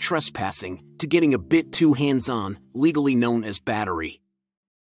she was trespassing, to getting a bit too hands-on, legally known as battery.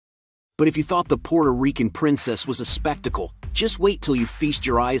 But if you thought the Puerto Rican princess was a spectacle, just wait till you feast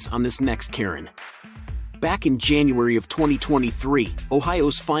your eyes on this next Karen. Back in January of 2023,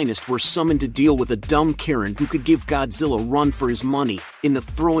 Ohio's finest were summoned to deal with a dumb Karen who could give Godzilla a run for his money in the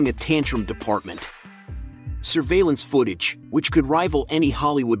throwing a tantrum department. Surveillance footage, which could rival any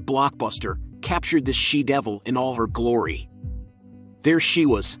Hollywood blockbuster, captured this she-devil in all her glory. There she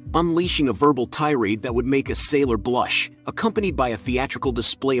was, unleashing a verbal tirade that would make a sailor blush, accompanied by a theatrical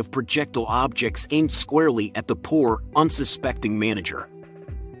display of projectile objects aimed squarely at the poor, unsuspecting manager.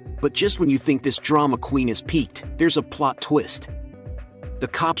 But just when you think this drama queen has peaked, there's a plot twist. The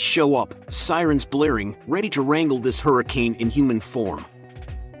cops show up, sirens blaring, ready to wrangle this hurricane in human form.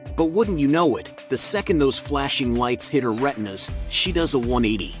 But wouldn't you know it, the second those flashing lights hit her retinas, she does a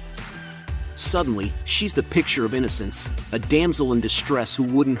 180. Suddenly, she's the picture of innocence, a damsel in distress who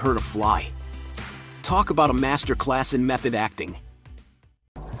wouldn't hurt a fly. Talk about a masterclass in method acting.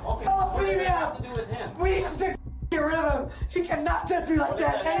 We have to get rid of him. He cannot touch me like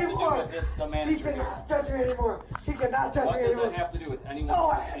that anymore. He cannot touch me anymore. He cannot touch me anymore. What does that have to do with anyone?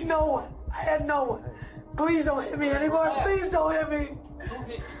 No, I had no one. I had no one. Please don't hit me anymore. Please don't hit me.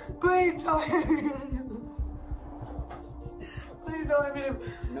 Please don't hit me anymore. Please don't hit me.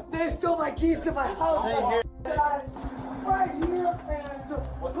 They stole my keys to my house. Right here.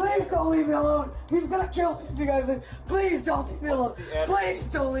 Please don't leave me alone. He's gonna kill me if you guys leave. Please don't leave me alone. Please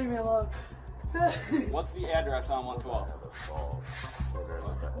don't leave me alone. What's the address on 112?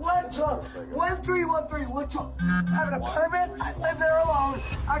 112. 1313. 112. I have an apartment. I live there alone.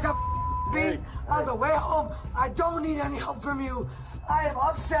 I got beat on the way home. I don't need any help from you. I am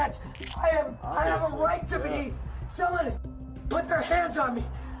upset. I have a right to be. Someone put their hands on me.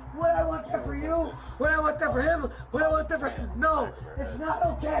 Would I want that for you? Would I want that for him? Would I want that for him? No, it's not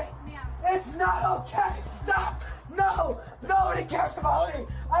okay. It's not okay. Stop. No, nobody cares about me.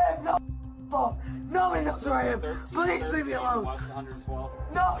 I have no fault. Nobody knows where I am. Please leave me alone.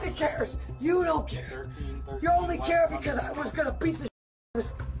 Nobody cares. You don't care. You only care because I was gonna beat the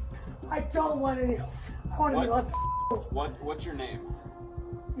shit. I don't want any help. I want to be left. What's your name?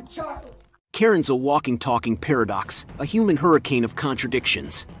 Charlie. Karen's a walking, talking paradox, a human hurricane of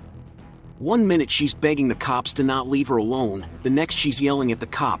contradictions. One minute she's begging the cops to not leave her alone, the next she's yelling at the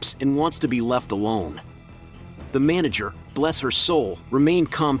cops and wants to be left alone. The manager, bless her soul,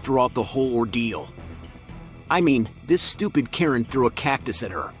 remained calm throughout the whole ordeal. I mean, this stupid Karen threw a cactus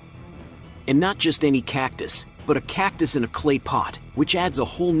at her. And not just any cactus, but a cactus in a clay pot, which adds a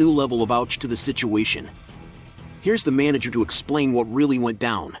whole new level of ouch to the situation. Here's the manager to explain what really went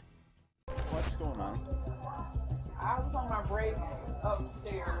down. What's going on? I was on my break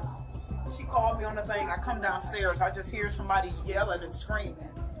upstairs. She called me on the thing. I come downstairs. I just hear somebody yelling and screaming.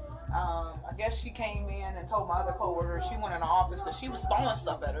 I guess she came in and told my other coworker. She went in the office because she was throwing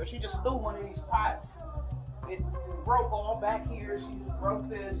stuff at her. She just threw one of these pots. It broke all back here. She broke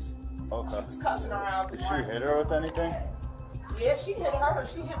this. Okay. She was cussing her out. Did she hit her with anything? Yeah, she hit her.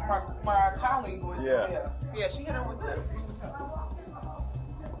 She hit my colleague with. Yeah. Yeah, she hit her with this.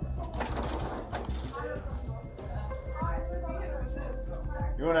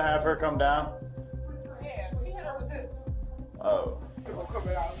 You want to have her come down? Yeah, she hit her with this. Oh.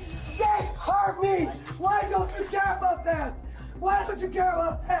 They hurt me! Why don't you care about that? Why don't you care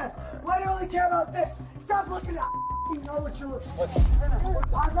about that? Why do you only care about this? Stop looking at you know what you're looking at.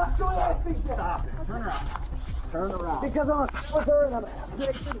 I'm not doing anything. Stop it. Turn around. Turn around. Because I'm with her and I'm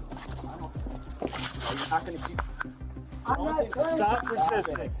half-naked. You're not going to keep... I'm not trying. Stop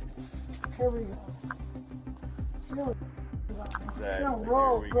resisting. Here we go. Exactly.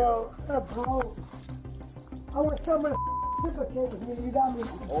 Bro, bro. Bro. I want someone to reciprocate with me. You got me.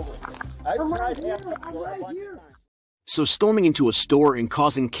 Over. I'm right here. I'm right here. So storming into a store and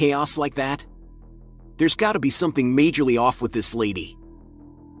causing chaos like that? There's gotta be something majorly off with this lady.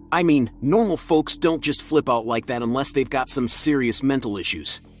 I mean, normal folks don't just flip out like that unless they've got some serious mental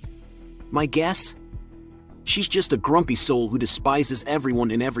issues. My guess? She's just a grumpy soul who despises everyone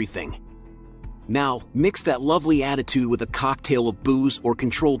and everything. Now, mix that lovely attitude with a cocktail of booze or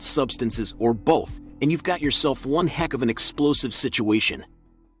controlled substances or both, and you've got yourself one heck of an explosive situation.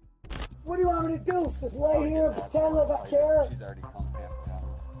 What do you want me to do? Just lay here and pretend like I care? She's already come back down.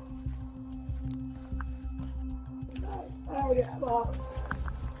 I already have a...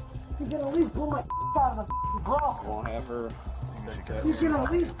 You can at least pull my out of the bra. Won't have her. You can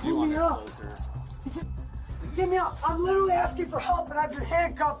at least pull me up. Give me up. I'm literally asking for help and I've been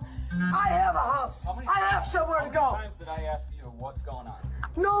handcuffed. I have a house. I have somewhere to go. How many times did I ask you what's going on?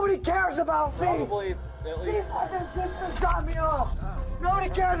 Nobody cares about me. Probably at least. These fucking sisters got me off. Nobody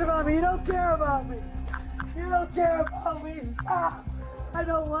cares about me. You don't care about me. You don't care about me. Stop. I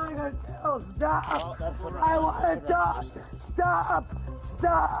don't want to tell. Stop. I want to talk. Stop.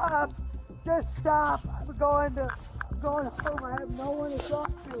 Stop. Just stop. I'm going home. I have no one to talk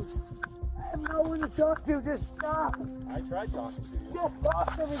to. I have no one to talk to. Just stop. I tried talking to you. Just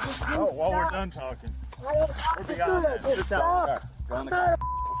talk to me. Just Oh, well, stop. we're done talking. I don't have to do that. Just stop. I'm not a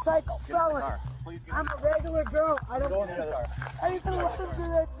psycho felon. I'm a regular girl. I don't. Go in the car. I ain't gonna let him do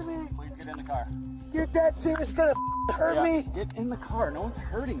that to me. Please get in the car. You're dead serious gonna hurt me? Get in the car. No one's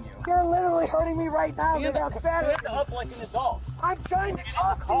hurting you. You're literally hurting me right now. You're not better. Stand up like an adult. I'm trying to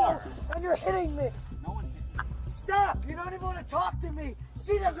talk to you, and you're hitting me. No one hit you. Stop! You don't even want to talk to me.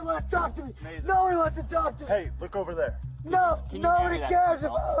 She doesn't want to talk to me. No one wants to talk to me. Hey, look over there. No, nobody cares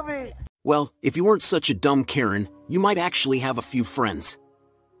about me. Well, if you weren't such a dumb Karen, you might actually have a few friends.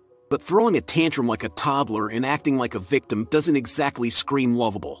 But throwing a tantrum like a toddler and acting like a victim doesn't exactly scream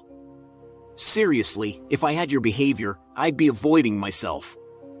lovable. Seriously, if I had your behavior, I'd be avoiding myself.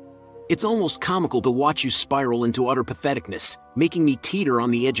 It's almost comical to watch you spiral into utter patheticness, making me teeter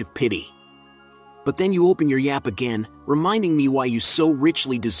on the edge of pity. But then you open your yap again, reminding me why you so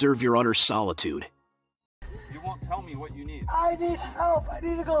richly deserve your utter solitude. You won't tell me what you need. I need help. I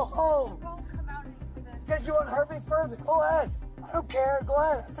need to go home. Because you want to hurt me further. Go ahead. I don't care. Go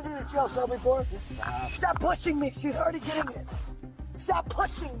ahead. I've been in a jail cell before. Stop pushing me. She's already getting it. Stop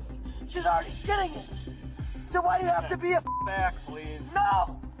pushing me. She's already getting it. So why do you have to be a back, please?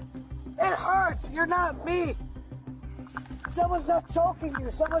 No! It hurts. You're not me. Someone's not choking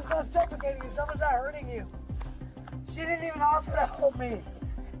you. Someone's not suffocating you. Someone's not hurting you. She didn't even offer to help me.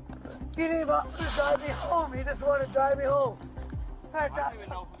 He didn't even offer to drive me home. He just wanted to drive me home. I don't even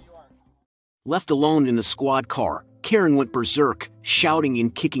know who you are. Left alone in the squad car, Karen went berserk, shouting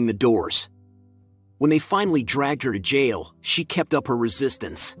and kicking the doors. When they finally dragged her to jail, she kept up her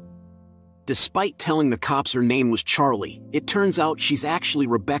resistance. Despite telling the cops her name was Charlie, it turns out she's actually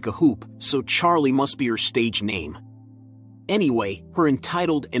Rebecca Hoop, so Charlie must be her stage name. Anyway, her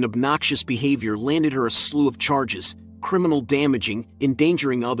entitled and obnoxious behavior landed her a slew of charges: criminal damaging,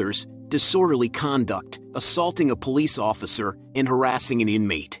 endangering others, disorderly conduct, assaulting a police officer, and harassing an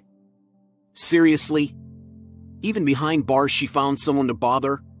inmate. Seriously? Even behind bars she found someone to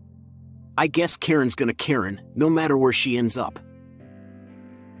bother? I guess Karen's gonna Karen, no matter where she ends up.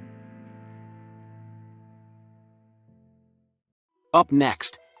 Up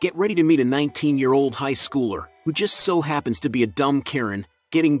next, get ready to meet a 19-year-old high schooler who just so happens to be a dumb Karen,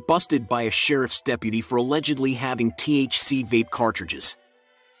 getting busted by a sheriff's deputy for allegedly having THC vape cartridges.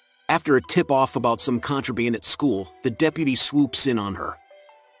 After a tip-off about some contraband at school, the deputy swoops in on her.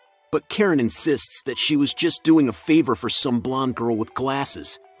 But Karen insists that she was just doing a favor for some blonde girl with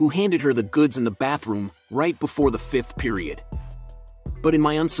glasses, who handed her the goods in the bathroom right before the 5th period. But in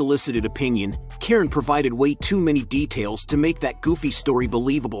my unsolicited opinion, Karen provided way too many details to make that goofy story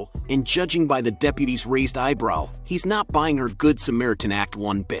believable, and judging by the deputy's raised eyebrow, he's not buying her Good Samaritan act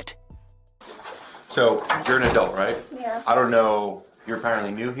one bit. So, you're an adult, right? Yeah. I don't know, you're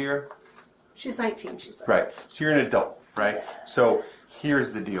apparently new here? She's 19, she said. Right, so you're an adult, right? So,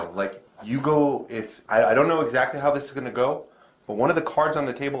 here's the deal, like, you go, if, I don't know exactly how this is going to go, but one of the cards on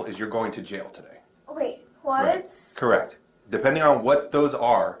the table is you're going to jail today. Wait, what? Right. Correct. Depending on what those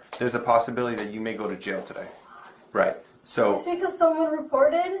are, there's a possibility that you may go to jail today. Right. So Just because someone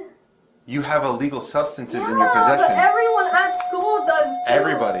reported? you have illegal substances Yeah, in your possession. but everyone at school does too.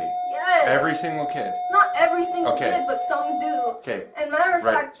 Everybody. Yes. Every single kid. Not every single Okay. kid, but some do. Okay. And matter of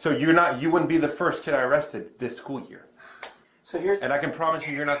Right. fact, So you wouldn't be the first kid I arrested this school year. So here's, and I can promise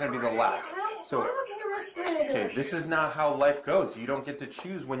you're not going to be the last. So okay, this is not how life goes. You don't get to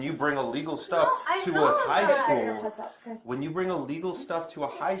choose when you bring illegal stuff to a high school. When you bring illegal stuff to a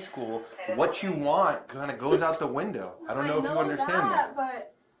high school, what you want kind of goes out the window. I don't know if you understand that.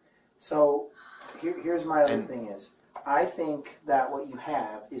 But So here's my other thing is, I think that what you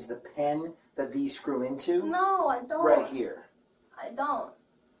have is the pen that these screw into. no, I don't. Right here. I don't.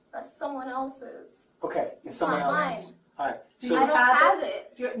 That's someone else's. Okay, it's It's someone not else's. mine. All right. Do So you have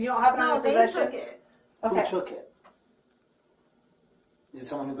it? You don't have it No, on your they possession? took it. who took it? Is it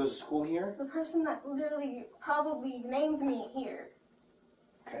someone who goes to school here? The person that literally probably named me here.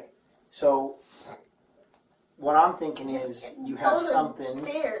 Okay. So what I'm thinking is you have Those are something.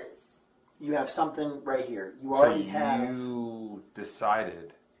 theirs. You have something right here. You So already have. you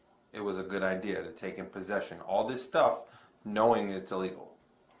decided it was a good idea to take in possession all this stuff, knowing it's illegal,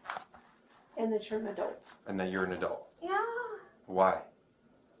 And that you're an adult. and that you're an adult. Yeah. Why?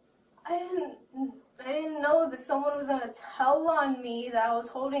 I didn't know that someone was gonna tell on me that I was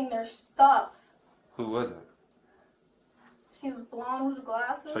holding their stuff. Who was it? She was blonde with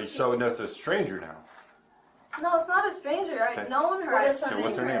glasses. So no, it's a stranger now. No, it's not a stranger. I've Okay. known her. What I've is her seen name?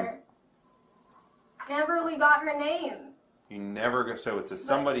 What's her name? Never really got her name. You never go. So it's a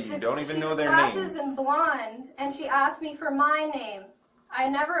somebody you don't even She's know their glasses name. and blonde, and she asked me for my name. I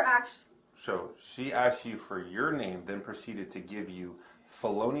never actually. So she asked you for your name, then proceeded to give you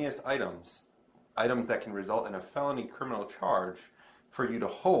felonious items that can result in a felony criminal charge, for you to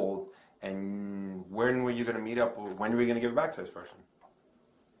hold, and when were you going to meet up? When were you going to give it back to this person?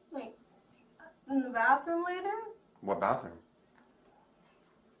 Wait, in the bathroom later? What bathroom?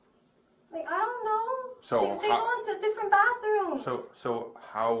 Like, I don't know. So they go into different bathrooms. So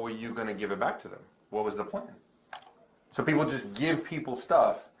how were you going to give it back to them? What was the plan? So people just give people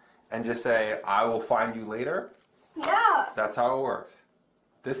stuff and just say, I will find you later? Yeah. That's how it works.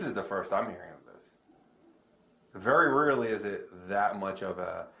 This is the first I'm hearing of this. Very rarely is it that much of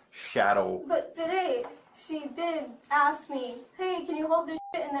a shadow. But today, she did ask me, hey, can you hold this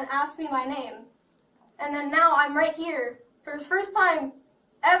shit? And then ask me my name. And then now I'm right here for the first time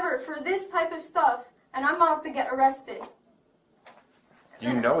ever for this type of stuff. And I'm about to get arrested.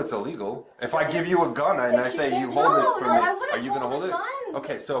 You know it's illegal. If I give you a gun and I say you hold it for me, are you going to hold it?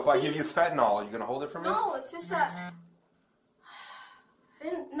 Okay, so if I give you fentanyl, are you going to hold it for me? No, it's just that I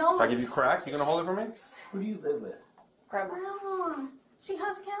didn't know. If I give you crack, you going to hold it for me? Who do you live with? Grandma. She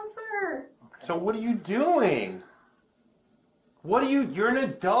has cancer. So what are you doing? You're an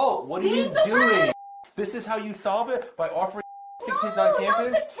adult. What are you doing? This is how you solve it? By offering to kids on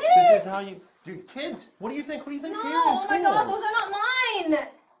campus? This is how you... Dude, kids, what do you think? What do you think's here in school? Oh my god, those are not mine.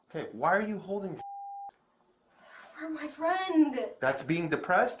 Okay, why are you holding For my friend. That's being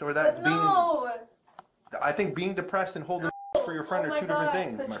depressed, or that's being... I think being depressed and holding for your friend are two different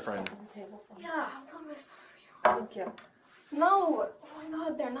things, my friend. Yeah, I'll put my stuff for you. Thank you. No. Oh my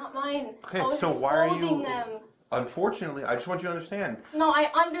god, they're not mine. Okay, I was so just why are holding you... them. Unfortunately, I just want you to understand. No, I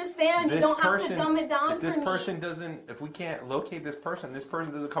understand. You don't have to dumb it down for me. If this person doesn't... If we can't locate this person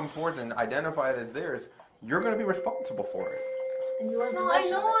doesn't come forth and identify it as theirs, you're going to be responsible for it. And you are no, I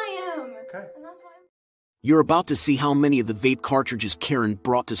know I am. Okay. And that's why You're about to see how many of the vape cartridges Karen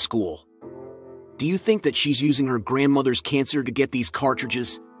brought to school. Do you think that she's using her grandmother's cancer to get these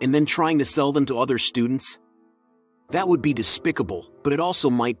cartridges and then trying to sell them to other students? That would be despicable, but it also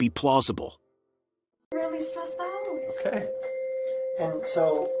might be plausible. really stressed out. Okay. And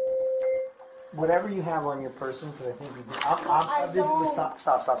so, whatever you have on your person, because I think you do. Stop.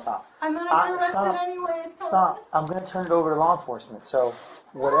 I'm gonna get arrested anyway. So. Stop. I'm gonna turn it over to law enforcement. So,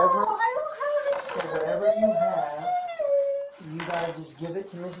 whatever. No, I don't have so whatever you have, you gotta just give it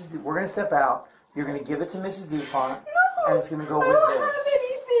to Mrs. We're gonna step out. You're gonna give it to Mrs. DuPont, and it's gonna go with this.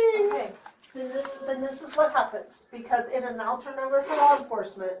 Okay. Then this is what happens, because it is now turned over to law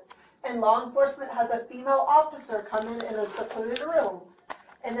enforcement, and law enforcement has a female officer come in a secluded room,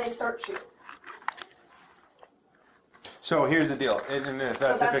 and they search you. So here's the deal, and if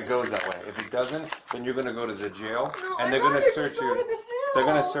it goes that way. If it doesn't, then you're going to go to the jail, and they're going to search you. They're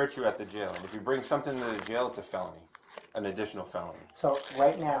going to search you at the jail, and if you bring something to the jail, it's a felony, an additional felony. So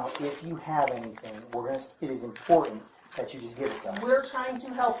right now, if you have anything, it is important that you just give it to us. We're trying to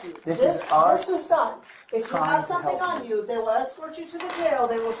help you. This is us This is done. If you have to something help on you, they will escort you to the jail.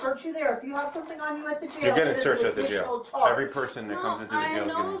 They will search you there. If you have something on you at the jail, You're getting it is searched an at the jail. additional charge. Every person that comes into the jail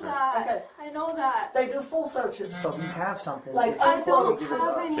is getting searched. Okay. I know that. They do full searches. So if you have something, Like, it's I important don't to give it to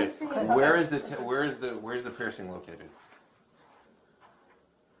have us. anything. Okay. Where's the piercing located?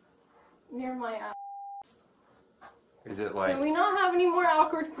 Near my ass. Is it like? Can we not have any more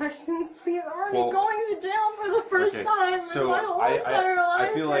awkward questions, please? I'm already Well, going to jail for the first time in my whole entire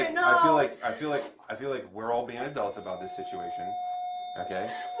life right now. I feel like we're all being adults about this situation. Okay.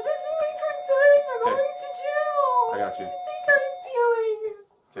 But this is my first time. I'm going to jail. I got you. I think I'm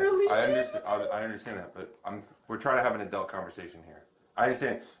feeling relieved. I understand that, but we're trying to have an adult conversation here. I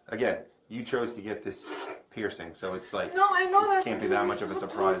understand. Again, you chose to get this piercing, so it's like No, I know that. can't be that much of a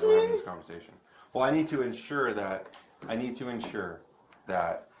surprise around this conversation. Well, I need to ensure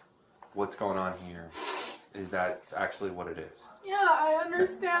that what's going on here is that's actually what it is. Yeah, I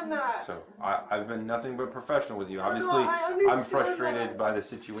understand that. So I've been nothing but professional with you. Obviously, I'm frustrated by the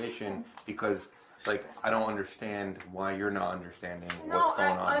situation because, like, I don't understand why you're not understanding what's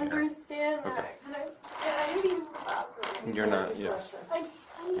going on. I understand that. Okay. Can I use the bathroom? You're not. Yeah. I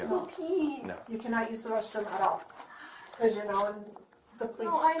need to pee. No. You cannot use the restroom at all, because you're now in the police.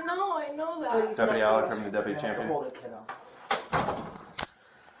 No, I know that. So you Deputy cannot Alec, use the I'm the deputy restroom. champion. Hold it, kiddo.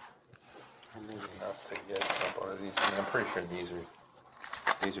 I need enough to get a couple of these. I mean, I'm pretty sure these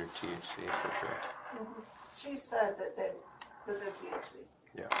are THC for sure. Mm-hmm. She said that they're THC.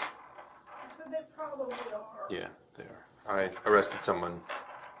 Yeah. So they probably are. Yeah, they are. I arrested someone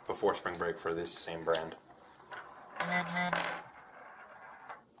before spring break for this same brand.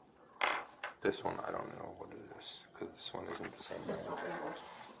 This one, I don't know what it is, because this one isn't the same brand.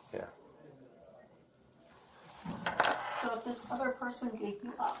 Yeah. So if this other person gave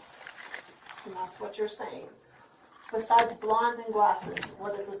you up, and that's what you're saying, besides blonde and glasses,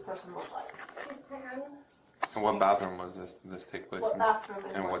 what does this person look like? She's tan. And what bathroom was this? Did this take place What in? bathroom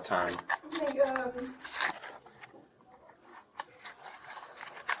And what time? Like,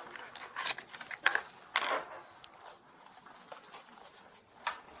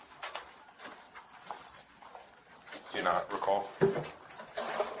 Do you not recall?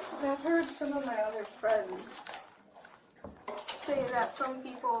 I've heard some of my other friends say that some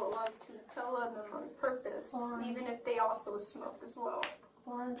people love to tell on them on purpose, even if they also smoke as well.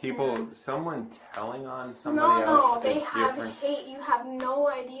 People, someone telling on somebody No, else. they is have different. hate. You have no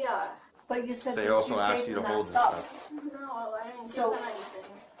idea. But you said They that also you asked gave you to them hold that this stuff. No, I didn't So- give them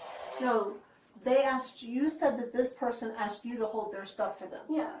anything. No, they asked you said that this person asked you to hold their stuff for them.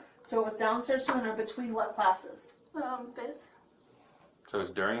 Yeah. So it was downstairs 200 between what classes? Fifth. So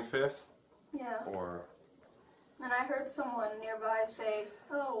it's during fifth? Yeah. Or And I heard someone nearby say,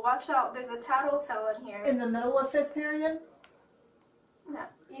 "Oh, watch out! There's a tattletale in here." In the middle of fifth period? Yeah,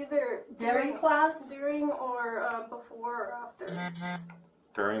 either During class? during or before or after.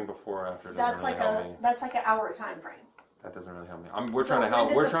 during, before, after? Doesn't That's really like help me. that's like an hour time frame. That doesn't really help me. We're So trying to when help.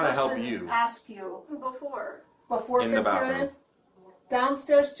 did We're the trying to help person you. Ask you Before. before In the fifth bathroom. period.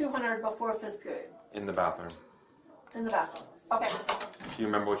 Downstairs 200 before fifth period. In the bathroom. In the bathroom. Okay. Do you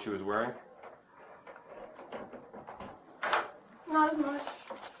remember what she was wearing? Not as much.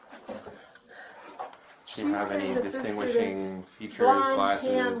 Do you have any saying that this distinguishing student, features, blonde, glasses?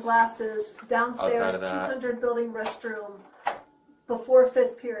 tan glasses, downstairs, Outside of that? 200 building restroom, before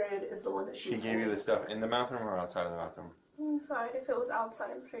fifth period is the one that She she's gave you the stuff in the bathroom or outside of the bathroom? Inside. If it was outside,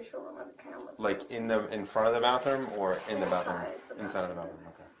 I'm pretty sure one of the cameras. Like in front of the bathroom or in the bathroom? Inside the Inside of the bathroom.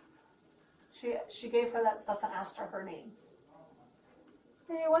 Okay. She gave her that stuff and asked her name.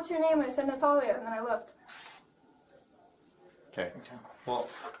 Hey, what's your name? I said Natalia, and then I left. Okay. Well,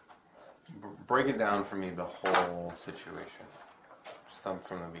 break it down for me, the whole situation. Stump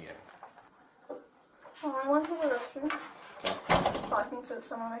from the beginning. I went to the restroom, talking to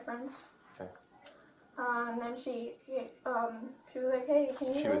some of my friends. Okay. And then she was like, "Hey,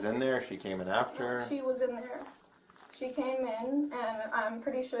 can you?" She was in there. She came in after. She was in there. She came in, and I'm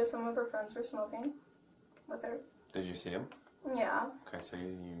pretty sure some of her friends were smoking with her. Did you see him? Yeah. Okay, so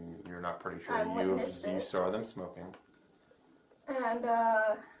you're not pretty sure. I witnessed You it. saw them smoking. And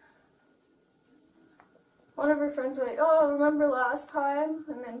one of her friends was like, "Oh, remember last time?"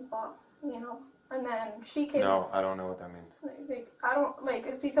 And then, and then she came. No, I don't know what that means. Like, I don't like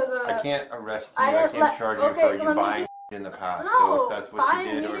it's because I can't arrest you. I didn't can't charge you okay, for you let me buying just- in the past. No, so if that's what buying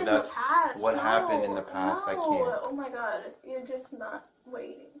you did, weed or in that's the past, what no, happened in the past, I no. can't. Oh my god, you're just not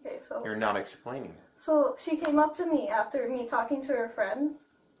waiting. Okay, so You're not explaining it. So she came up to me after me talking to her friend,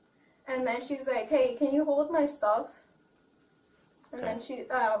 and then she's like, "Hey, can you hold my stuff?" And then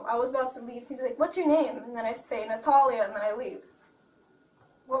I was about to leave. She's like, "What's your name?" And then I say Natalia, and then I leave.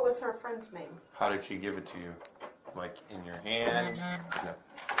 What was her friend's name? How did she give it to you? Like in your hand, in a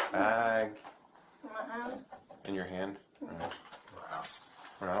bag, In my hand. in your hand?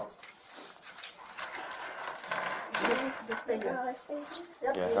 Or out? Just stay here. I stay here.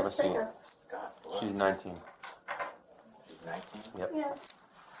 Yep, Yeah, you have a just stay seat. here. She's 19. She's 19? Yep. Yeah.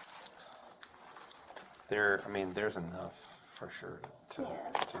 There's enough for sure to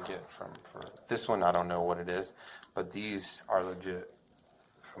get for this one. I don't know what it is, but these are legit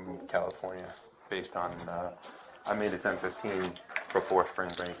from California, based on. I made a 1015 before spring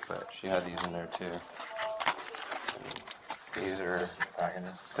break, but she had these in there too. And these are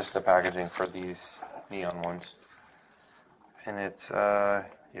just the packaging for these neon ones, and it's yeah,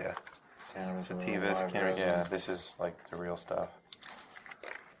 sativas. Yeah, this is like the real stuff.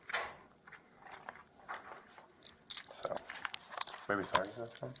 So, maybe sorry for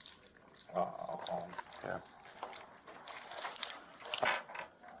this one. I'll call him. Yeah.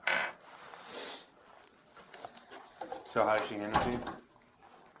 So how did she hand it to you?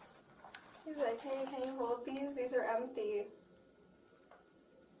 She's like, "Hey, can you hold these? These are empty."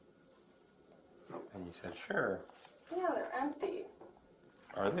 And you said, sure. Yeah, they're empty.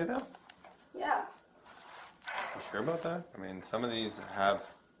 Are they though? Yeah. You sure about that? I mean, some of these have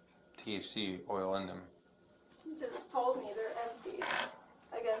THC oil in them. She just told me they're empty.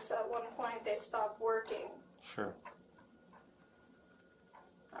 I guess at one point they stopped working. Sure.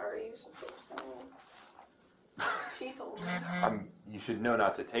 How are you supposed to know? She told me. You should know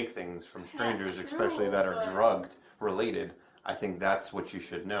not to take things from strangers, That's especially true, that are but- drug related. I think that's what you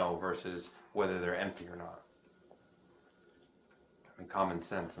should know versus whether they're empty or not. I mean, common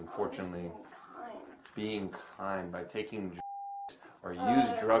sense, unfortunately. Being kind by taking drugs or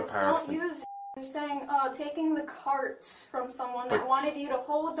use drug Don't paraphernalia. use You're saying, taking the carts from someone that But- wanted you to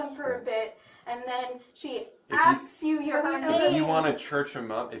hold them for a bit, and then she asks you your If name. you want to church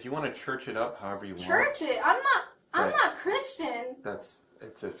them up, if you want to church it up however you want. Church it. I'm Right. not Christian.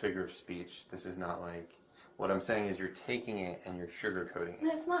 It's a figure of speech. This is not like, what I'm saying is you're taking it and you're sugarcoating it.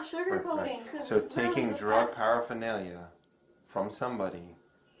 It's not sugarcoating. Right. So taking drug paraphernalia from somebody,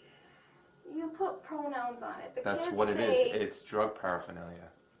 You put pronouns on it. The that's kids what it say, is. It's drug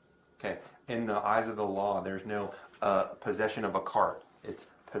paraphernalia. Okay. In the eyes of the law, there's no possession of a cart. It's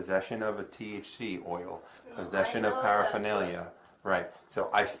possession of a THC oil, possession of paraphernalia. Right. So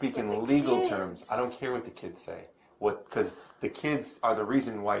I speak in legal terms. I don't care what the kids say. Because the kids are the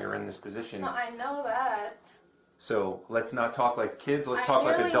reason why you're in this position. No, I know that. So let's not talk like kids. Let's talk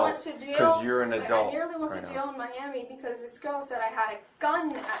like adults. Because you're an adult. I nearly went right to now. jail in Miami because this girl said I had a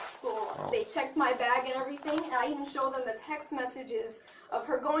gun at school. Oh. They checked my bag and everything, and I even showed them the text messages of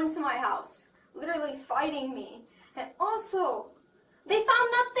her going to my house, literally fighting me. And also, they found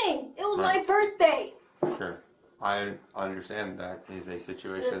nothing. It was my birthday. Sure. I understand that is a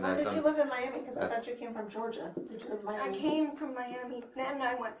situation When that's... did you live in Miami? Because I thought you came from Georgia. Did you live in Miami? I came from Miami, then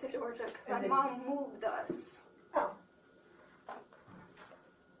I went to Georgia because my mom moved us. Oh.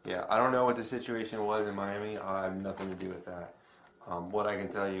 Yeah, I don't know what the situation was in Miami. I have nothing to do with that. What I can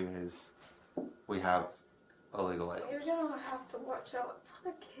tell you is we have illegal age. You're gonna have to watch out. A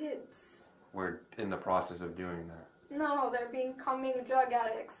ton of kids. We're in the process of doing that. No, they're becoming drug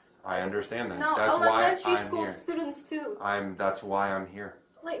addicts. I understand that. No, That's why elementary I'm school here. students too. That's why I'm here.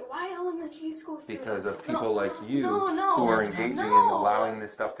 Wait, why elementary school students? Because of people like you who are engaging in allowing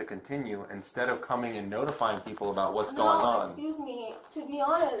this stuff to continue instead of coming and notifying people about what's going on. Excuse me, to be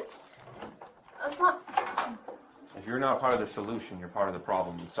honest, that's not... If you're not part of the solution, you're part of the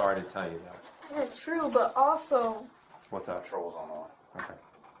problem. I'm sorry to tell you that. Yeah, true, but also... What's that? Trolls on the line. Okay.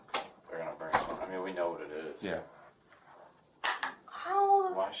 They're gonna bring it on. I mean, we know what it is. Yeah.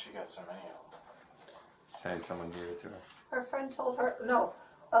 How? Why she got so many of them? Saying someone gave it to her. Her friend told her, no,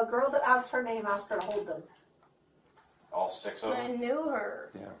 a girl that asked her name asked her to hold them. All 6 of I them? knew her.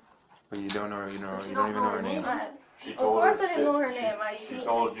 Yeah. But you don't know her, you don't even know her name. She Of told course her I didn't know her that name. She I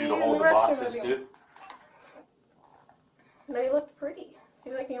told see you to her in hold the restroom boxes with you. too? They look pretty.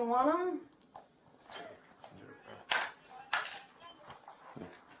 You like you want them?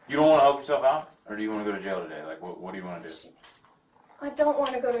 You don't want to help yourself out? Or do you want to go to jail today? Like, what do you want to do? I don't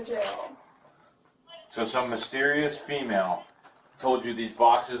want to go to jail. So some mysterious female told you these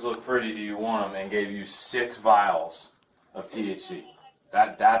boxes look pretty, do you want them, and gave you 6 vials of THC.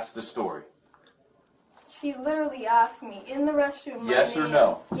 That's the story. She literally asked me in the restroom. Yes my or name.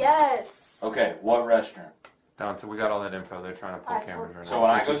 no? Yes. Okay, what restroom? Down, so we got all that info. They're trying to pull cameras right now. So when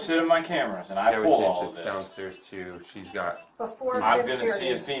I go sit in my cameras and I pull all of it's this, downstairs too. She's got... Before I'm fifth going to see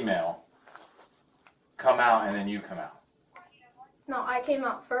a period. female come out and then you come out. No, I came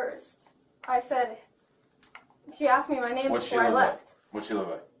out first. I said, she asked me my name What's she before I look like? left. What's she look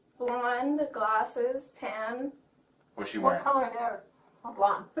like? Blonde, glasses, tan. What's she What wearing? color hair? Oh,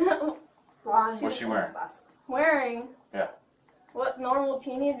 blonde. Blonde. What's she wearing? Glasses. Wearing Yeah. what normal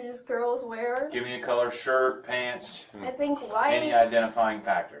teenagers, girls wear. Give me a color, shirt, pants, I think white. any identifying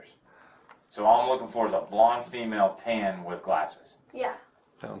factors. So all I'm looking for is a blonde female tan with glasses. Yeah.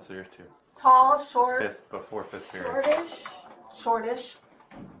 Downstairs too. Tall, short. Before fifth period. Shortish. Shortish.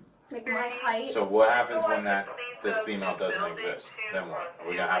 Like my height. So what happens when this female doesn't exist? Then what? Are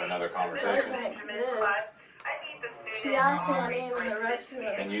we gonna have another conversation? Doesn't exist. She asked me her name in the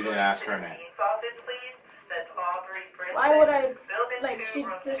restroom. And you didn't ask her name. Why would I, like,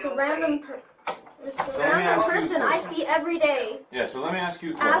 there's a random So let me ask you a person I question. see every day Yeah, so let me ask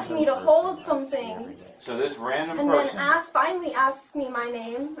you a ask question. me to hold some things. So this random And person, then finally asks me my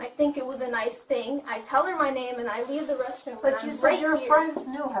name. I think it was a nice thing. I tell her my name and I leave the restroom. But and you I'm said right your here. friends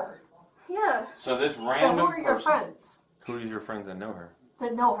knew her. Yeah. so this So random who are your person, friends Who are your friends that know her?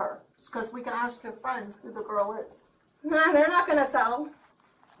 that know her? Because we can ask your friends who the girl is. Nah, they're not gonna tell.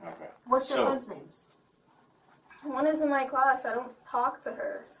 Okay. What's your So- friends' names? One is in my class. I don't talk to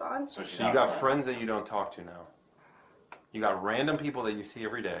her, so I'm. So she's So you got friends that you don't talk to now. You got random people that you see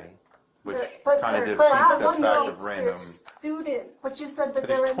every day, which But kind of they're defeats the classmates, fact of they're random. Students. But you said that But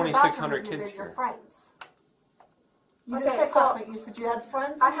they're there's in the 2,600 bathroom with you, kids they're your here. friends. You Okay, didn't say so classmate. You said you had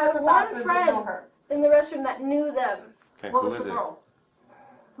friends I with you in had the one bathroom that know friend her. in the restroom that knew them. Okay, What who was is the it? girl?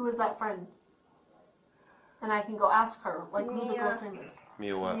 Who is that friend? And I can go ask her, like, who the Mia. girl's name is.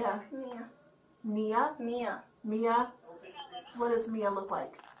 Mia what? Mia. Mia. Mia? Mia. Mia? What does Mia look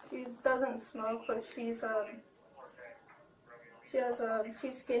like? She doesn't smoke, but she's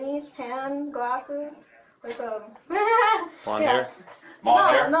she's skinny, tan, glasses, with Blonde hair?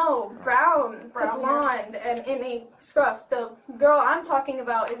 No, brown to blonde and in a scruff. The girl I'm talking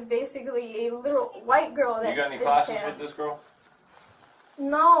about is basically a little white girl that You got any is classes tan. with this girl?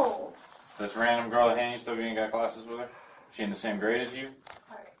 No. This random girl at hand, you still ain't got classes with her? She in the same grade as you?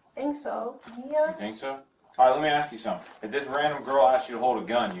 I think so. You think so? Alright, let me ask you something. If this random girl asks you to hold a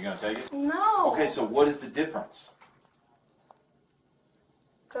gun, you gonna take it? No. Okay, so what is the difference?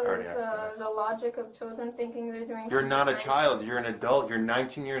 Because the logic of children thinking they're doing. You're not a something child. You're an adult. You're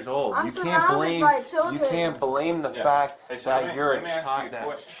 19 years old. I'm You can't surrounded blame. by children. You can't blame the Yeah. fact Hey, so that let me- you're let a me ask child. you a That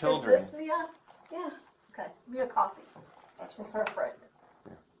question. children. Is this Mia? Yeah. Okay, Mia Coffee. It's her friend.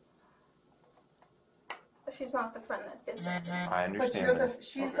 But she's not the friend that did that. I But understand. you're that.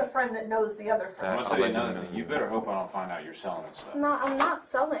 she's the friend that knows the other I'm friend. gonna tell you another thing. You better hope I don't find out you're selling this stuff. No, I'm not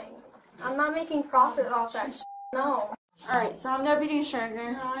selling. I'm not making profit off that shit. No. Alright, so I'm Deputy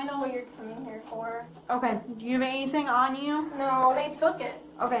Sugar. No, I know what you're coming here for. Okay, do you have anything on you? No, they took it.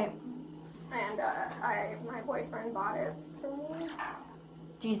 Okay. And my boyfriend bought it for me.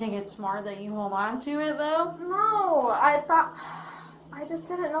 Do you think it's smart that you hold on to it though? No, I just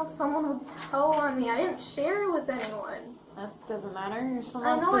didn't know if someone would tell on me. I didn't share it with anyone. That doesn't matter. You're still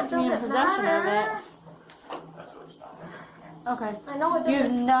I not know it supposed to be in doesn't possession matter. of it. That's what it's not. Okay. I know it You have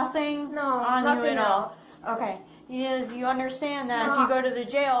doesn't. nothing No, on you nothing at all. else. Okay. Is you understand that if No. you go to the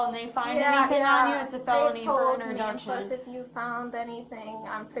jail and they find anything on you, it's a felony they for told me, introduction. plus, if you found anything,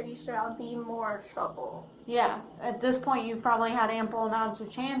 I'm pretty sure I'll be more trouble. Yeah. At this point, you've probably had ample amounts of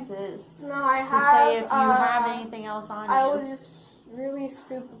chances No, I to have. say if you have anything else on you. I was just really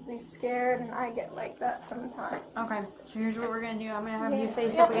stupidly scared, and I get like that sometimes. Okay, so here's what we're gonna do. I'm gonna have you Yeah.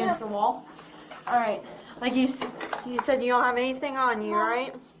 face Yeah, up against the wall. All right, like you said, you don't have anything on you,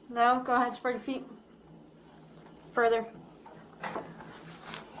 right? No. Go ahead, spread your feet. Further.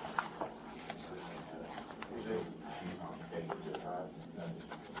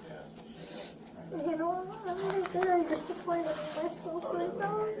 You know, I'm really very disappointed in myself right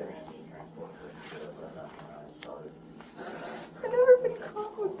now. I've never been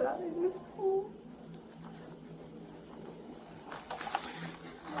caught with that in this school.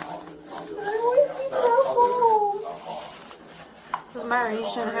 I always need help. Doesn't matter. You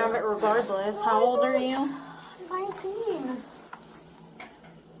should have it regardless. How old are you? 19.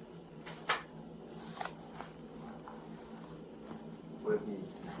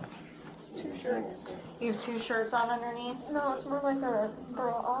 It's 2 shirts. You have 2 shirts on underneath. No, it's more like a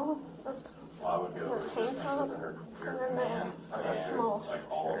bra. That's Well, I would go a tank top, and then a small like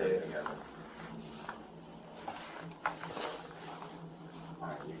all day together.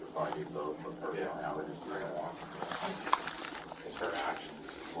 You could probably do both with her. Yeah, I would just bring one. It's her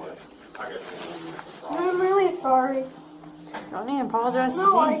actions. What? I guess I'm really sorry. Don't need to apologize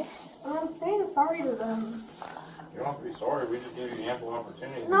No, to me. I'm saying sorry to them. You don't have to be sorry. We just gave you ample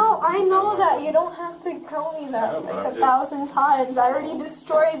opportunity. No, I know that. You don't have to tell me that No, but like I'm 1,000 times. I already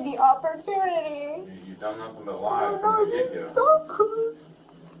destroyed the opportunity. You've done nothing but lie No, from the just get-go. stop.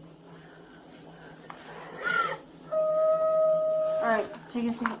 Alright, take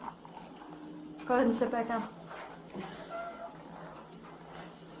a seat. Go ahead and sit back down.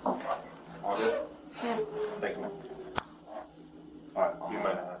 All good? Yeah. Thank you. Alright, You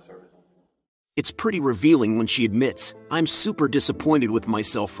might not have service. It's pretty revealing when she admits, I'm super disappointed with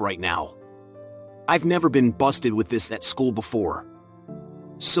myself right now. I've never been busted with this at school before.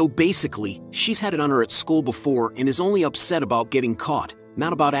 So basically, she's had it on her at school before and is only upset about getting caught,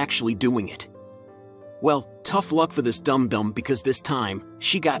 not about actually doing it. Well, tough luck for this dum-dum because this time,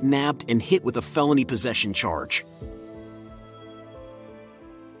 she got nabbed and hit with a felony possession charge.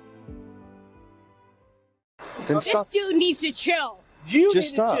 Then stop. This dude needs to chill. You just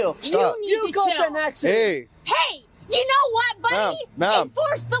stop. Stop. You need to chill. Hey. Hey, you know what, buddy? Ma'am.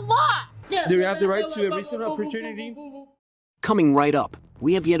 Enforce the law. Do we have the right to a reasonable opportunity? Coming right up,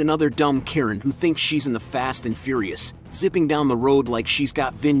 we have yet another dumb Karen who thinks she's in the Fast and Furious, zipping down the road like she's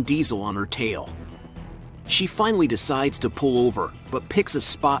got Vin Diesel on her tail. She finally decides to pull over, but picks a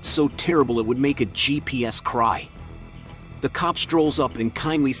spot so terrible it would make a GPS cry. The cop strolls up and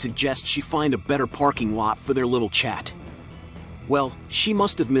kindly suggests she find a better parking lot for their little chat. Well, she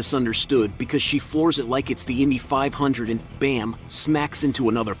must have misunderstood because she floors it like it's the Indy 500 and, bam, smacks into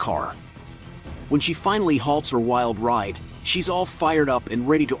another car. When she finally halts her wild ride, she's all fired up and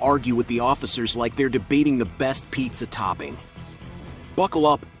ready to argue with the officers like they're debating the best pizza topping. Buckle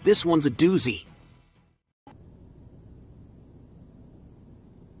up, this one's a doozy.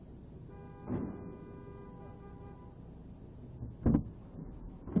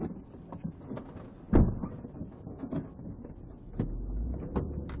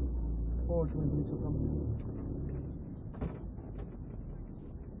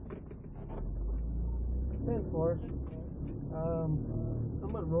 10-4.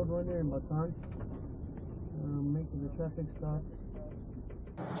 I'm a roadrunner in Baton. Making the traffic stop.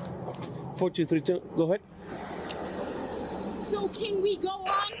 4232, go ahead. So can we go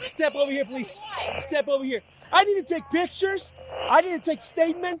on? Step over here, please. Step over here. I need to take pictures. I need to take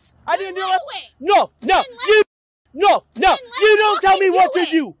statements. I didn't do it. No, you don't tell me what to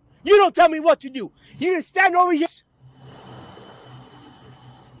do. You don't tell me what to do. You just stand over here.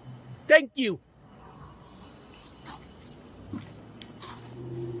 Thank you.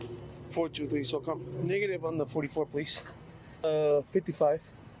 423, so come. Negative on the 44, please. 55.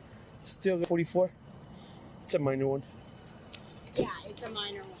 Still 44. It's a minor one. Yeah, it's a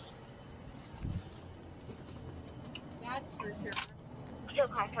minor one. That's for sure. Still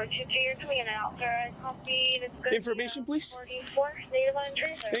call 422, you're coming in and out, sir. I copy. This is Information, please. 44, native on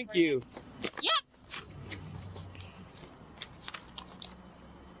entry. Thank you. Yep.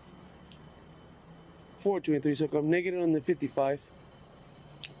 $423, so come. Negative on the 55.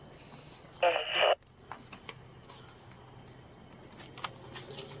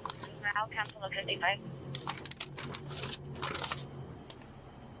 I'll cancel the 55.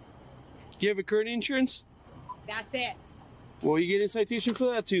 Do you have a current insurance? That's it. Well, you get a citation for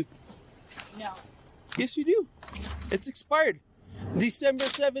that too. No. Yes, you do. It's expired. December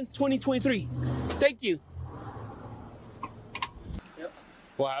 7th, 2023. Thank you. Yep.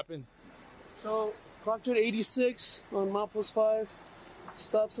 What happened? So, clocked at 86 on mile plus 5.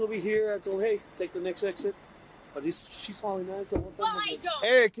 Stops over here. I told, hey, take the next exit. But she's hauling ass the whole time. Well, I don't.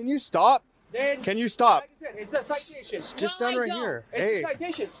 Hey, can you stop? Then, can you stop? Like I said, it's a citation. Just stand right here. It's Hey, a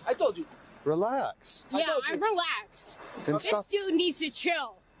citation. I told you. relax. Yeah, I relax. Then This stop. dude needs to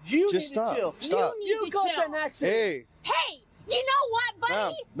chill. You Just need to stop. chill. Stop. You need to caused chill. an accident. Hey, Hey, you know what,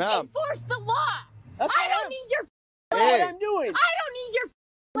 buddy? Ma'am. Enforce the law. That's I what don't I'm- need your That's Hey. what I'm doing. I don't need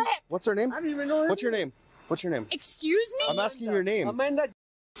your lip. what's her name? I don't even know her What's your name? What's your name? Excuse me? I'm asking your name. Amanda.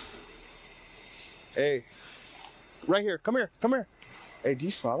 Hey, right here. Come here. Come here. Hey, do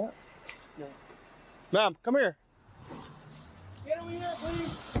you smell that? No. Ma'am, come here. Get over here,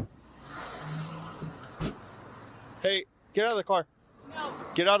 please. Hey, get out of the car. No.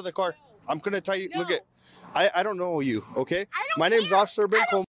 Get out of the car. I'm gonna tell you. No. Look at. I don't know you. Okay. I don't My name's care. Officer Ben I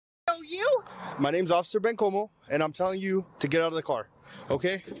Como. don't know you. My name's Officer Ben Como, and I'm telling you to get out of the car.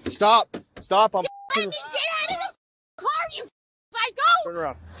 Okay? Stop. Stop. I'm. Let me get out of the car, you psycho. Turn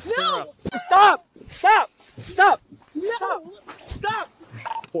around. Turn No. around. Stop. Stop. Stop. No. Stop.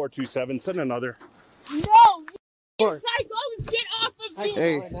 427. Send another. No. You Four. psychos, get off of me.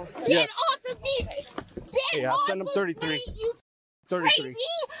 Hey. Get Yeah. off of me. Get Hey, I'll off send him of 33. Me, you 33.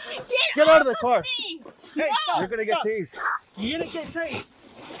 crazy. Get out of the car. Me. Hey, stop. You're gonna get Stop. tased. You're gonna get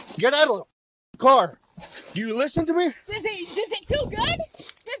tased. Get out of the car. Do you listen to me? Does it feel good?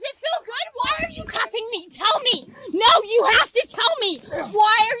 Does it feel good? Why are you cuffing me? Tell me. No, you have to tell me.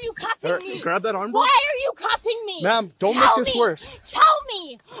 Why are you cuffing me? Grab that arm. Why are you cuffing me? Ma'am, don't Tell make this me. worse. Tell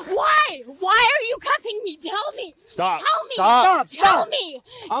me. Why? Why are you cuffing me? Tell me. Stop. Tell me. Stop. Tell me.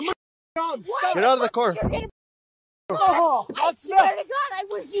 I'm Why Get out of the car. You're gonna Oh, I swear to God, I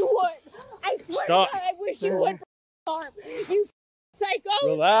wish you would. I swear Stop. to God, I wish you would. Arm. You psycho.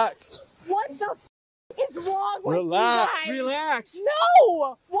 Relax. What the is wrong with Relax. you guys? Relax.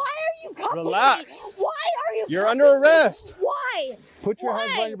 No. Why are you cuffing Relax. me? Why are you? You're cuffing under me? arrest. Why? Put your Why?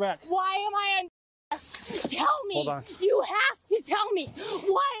 hands behind your back. Why am I under arrest? Tell me. Hold on. You have to tell me.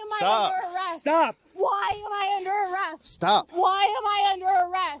 Why am Stop. I under arrest? Stop. Why am I under arrest? Stop. Why am I under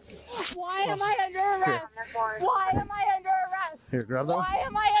arrest? Why am I under arrest? Why am I under arrest? Here, grab that. Why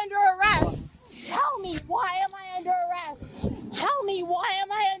am I under arrest? Tell me, why am I under arrest? Tell me, why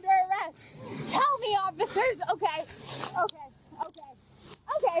am I under arrest? Tell me, officers. Okay.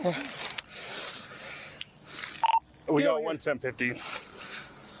 We got 11050.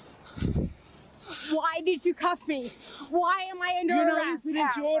 Why did you cuff me? Why am I under You're not arrest? listening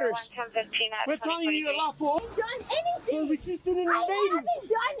to orders. We're telling you you're lawful. I haven't done anything. For resisting and I invading. haven't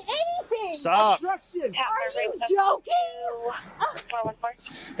done anything. Stop. Obstruction. Are you joking?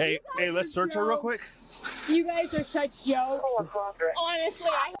 Hey, let's search her real quick. You guys are such jokes. Honestly,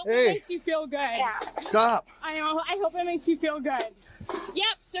 I hope Hey. it makes you feel good. Stop. I hope it makes you feel good. Yep,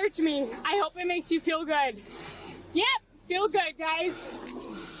 search me. I hope it makes you feel good. Yep, feel good, guys.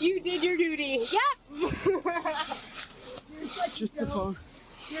 You did your duty. Yep. Just the phone.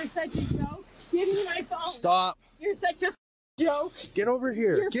 You're such a joke. Give me my phone. Stop. You're such a joke. Get over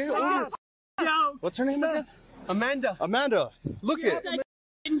here. You're Get such over. a joke. What's her name Stop. again? Amanda. Amanda. Look You're it. such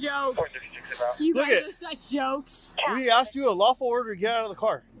a joke. You Look guys it. are such jokes. We asked you a lawful order to get out of the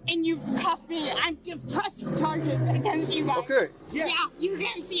car. And you've cuffed me. I'm pressing charges against you guys. Okay. Yeah, you're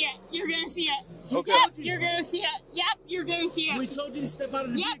gonna see it. You're gonna see it. Okay. Yep, you're gonna see it. Yep, you're gonna see it. We told you to step out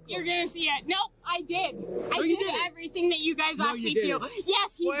of the Yep, vehicle. you're gonna see it. Nope, I did. I you did didn't. everything that you guys asked me didn't. to.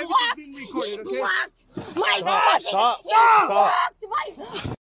 Yes, he Well, blocked. everything's being recorded, He okay? blocked my Stop, fucking. stop, He stop. blocked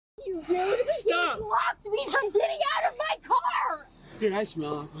my. You dude. Stop. He blocked me from getting out of my car. Dude, I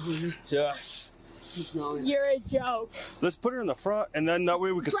smell alcohol here. Yeah. You smell it. You're a joke. Let's put her in the front, and then that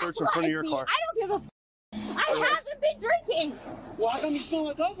way we can search in front of your car. I don't give a. I haven't been drinking. Well, how come you smell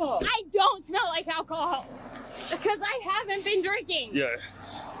like alcohol? I don't smell like alcohol because I haven't been drinking. Yeah.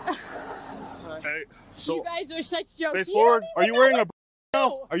 Hey, so You guys are such jokes. face You forward. don't Are you even wearing know a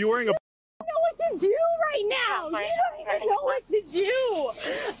now? Are you wearing a know what to do right now. You don't even know what to do.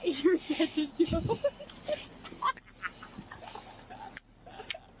 You're such a joke.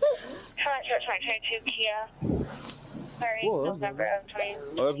 Chart 22 Kia. Sorry, Whoa, November of 20.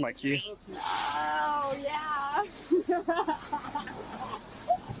 Oh, that's my key. Oh yeah.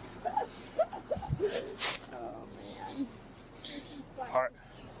 Oh man. All right.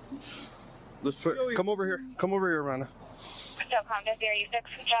 Let's put. Come over here. Come over here, Amanda. SoCom to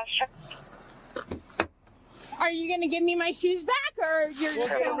 0U6 Josh. Are you gonna give me my shoes back, or you're just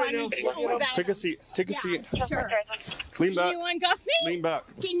gonna let me chill without? Take a seat. Take a seat. Sure. Lean back. Can you uncuff me? Lean back.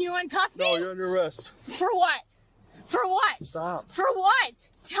 Can you uncuff me? No, you're under arrest. For what? For what? Stop. For what?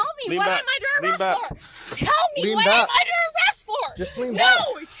 Tell me Lean what back. I'm under Lean arrest back. for. Tell me Lean what back. I'm under arrest for. Just lean no,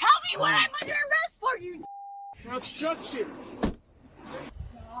 back. tell me what I'm under arrest for, you. For obstruction.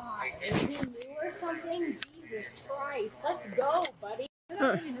 God, is he new or something? Jesus Christ. Let's go, buddy.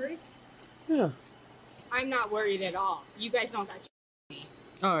 Yeah. I'm not worried at all. You guys don't got shit.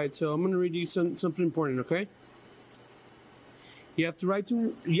 All right, so I'm gonna read you something important, okay? You have the right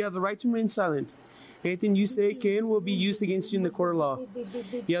to remain silent. Anything you say can and will be used against you in the court of law.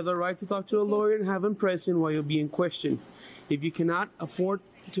 You have the right to talk to a lawyer and have him present while you're being questioned. If you cannot afford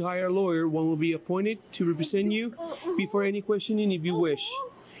to hire a lawyer, one will be appointed to represent you before any questioning if you wish.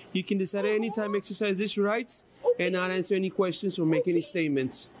 You can decide at any time exercise these rights and not answer any questions or make any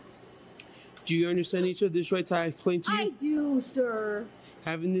statements. Do you understand each of these rights I explained to you? I do, sir.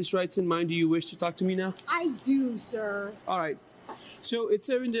 Having these rights in mind, do you wish to talk to me now? I do, sir. All right. So it's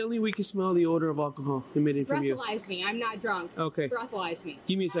evidently we can smell the odor of alcohol emitting from you. Breathalyze me. I'm not drunk. Okay. Breathalyze me.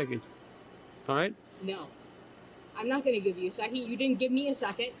 Give me a second. All right? No. I'm not going to give you a second. You didn't give me a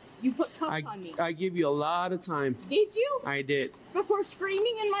second. You put cuffs on me. I give you a lot of time. Did you? I did. Before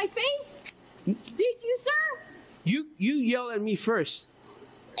screaming in my face? Did you, sir? You yell at me first.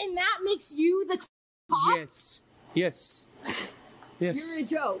 And that makes you the cop? Yes. Yes. Yes. You're a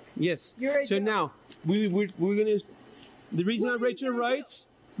joke. Yes. You're a so joke. now we're gonna. The reason I read your rights,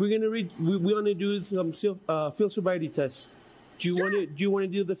 we're gonna read. We want to do some field sobriety test. Do you want to? Do you want to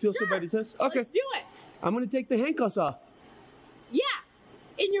do the field sobriety test? Okay. Let's do it. I'm gonna take the handcuffs off. Yeah.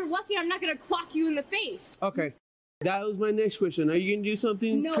 And you're lucky I'm not going to clock you in the face. Okay. That was my next question. Are you gonna do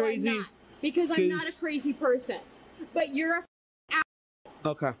something No, crazy? I'm not. Because I'm not a crazy person. But you're a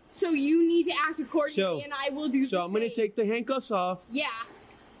Okay. so you need to act accordingly, and I will do the So I'm gonna same. take the handcuffs off. Yeah.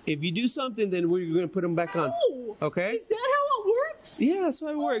 If you do something, then we're gonna put them back on. Oh, Okay. is that how it works? Yeah, that's how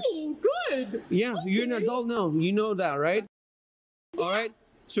it works. Oh, good. Yeah, you're an adult now. You know that, right? All right.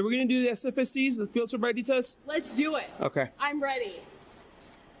 So we're gonna do the SFSTs, the field sobriety test. Let's do it. Okay. I'm ready.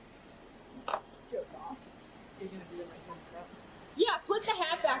 Yeah, put the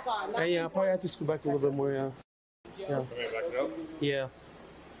hat back on. That's Yeah, I'll probably have to scoot back a little bit more. Yeah. Yeah. Yeah.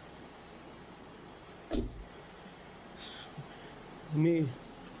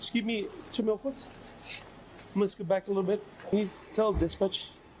 Just give me 2 milk ones. I'm gonna scoot back a little bit. Can you tell dispatch?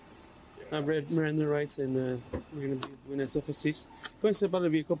 I've read Miranda rights and we're gonna be doing SFSTs. Go ahead and step out of the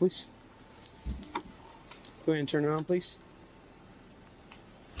vehicle, please. Go ahead and turn around, please.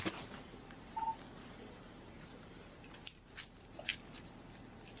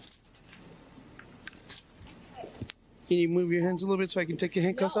 Can you move your hands a little bit so I can take your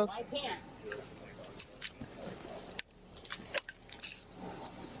handcuffs off? I can't.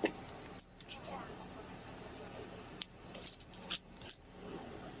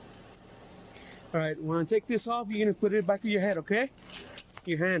 All right, when I take this off, you're gonna put it back of your head, okay?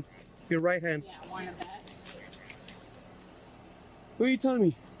 Your hand, your right hand. Yeah, want to bet? What are you telling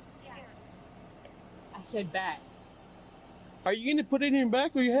me? I said bet. Are you gonna put it in your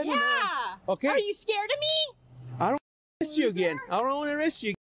back or your head? Yeah. Or not? Okay. Are you scared of me? I don't arrest you again. I don't want to arrest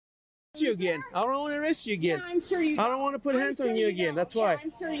you again. I don't want to arrest you again. Yeah, I'm sure you I don't. don't want to put I'm hands sure on you you again. don't. That's Yeah, why.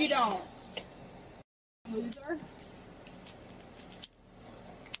 I'm sure you don't. Loser.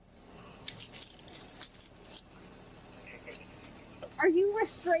 Are you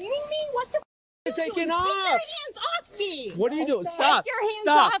restraining me? What the f It's are you taking doing? off. Take your hands off me. What are you doing? Stop. Take your hands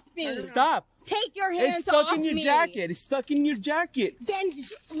Stop. off me. Stop. Take your hands It's stuck off in your me. jacket. It's stuck in your jacket. Then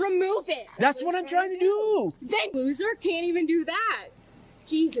remove it. That's what I'm trying to do. Then loser can't even do that.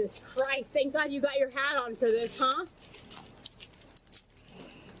 Jesus Christ. Thank God you got your hat on for this, huh?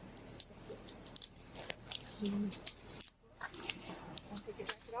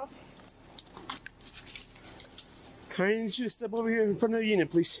 I need you to step over here in front of the unit,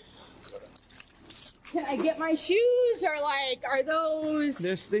 please. Can I get my shoes or like, are those?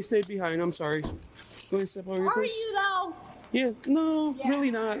 They stayed behind. I'm sorry. Go ahead and step over here, Are please. you though? Yes. No, Yeah,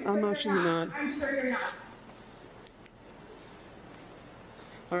 really not. I'm actually not. I'm sure you're not.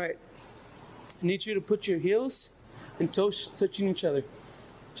 All right. I need you to put your heels and toes touching each other.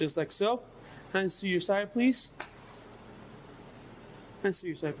 Just like so. Hands to your side, please. Hands to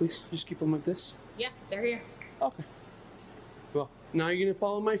your side, please. Just keep them like this. Yeah, they're here. Okay. Well, now you're going to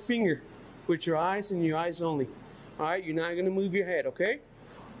follow my finger with your eyes and your eyes only. All right? You're not going to move your head, okay?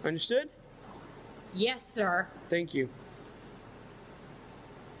 Understood? Yes, sir. Thank you.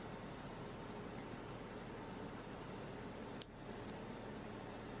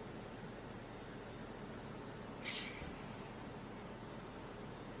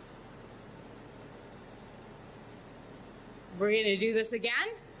 We're gonna do this again?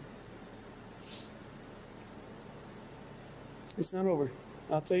 It's not over.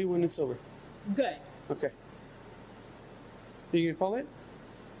 I'll tell you when it's over. Good. Okay. You going to follow it?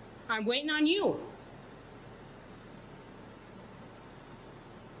 I'm waiting on you.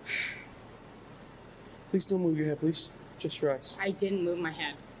 Please don't move your head, please. Just your eyes. I didn't move my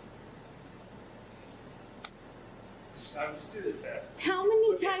head. Now just do the test. How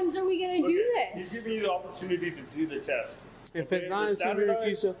many times are we gonna do this? He's giving you the opportunity to do the test. If it's not, it's gonna be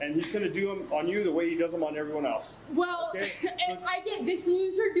refused. And he's going to do them on you the way he does them on everyone else. Well, if I get this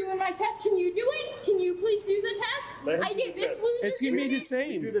loser doing my test, can you do it? Can you please do the test? Let him I do get the this test. loser. It's going to be the You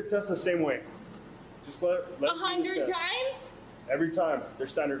same. do the test the same way. Just let him do the 100 test. times? Every time. They're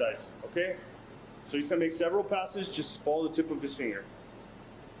standardized. Okay? So he's going to make several passes. Just follow the tip of his finger.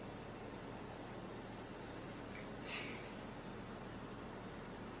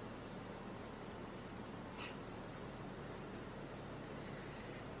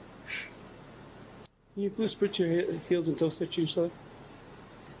 Can you please put your heels and toes touch each other?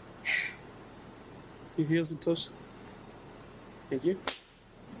 Your heels and toes. Thank you.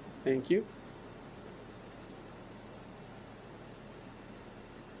 Thank you.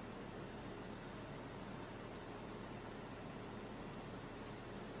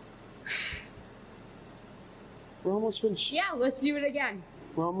 We're almost finished. Yeah, let's do it again.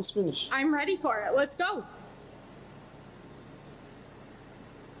 We're almost finished. I'm ready for it. Let's go.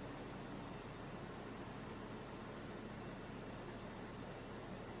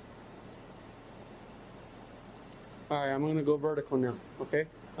 All right, I'm gonna go vertical now, okay?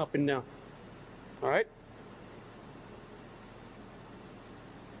 Up and down. All right?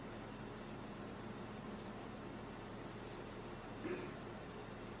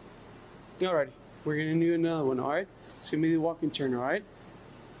 Alrighty, we're gonna do another one, all right? It's gonna be the walking turn, all right?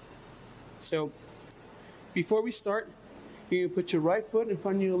 So, before we start, you're gonna put your right foot in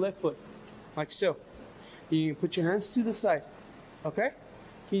front of your left foot, like so. You're gonna put your hands to the side, okay?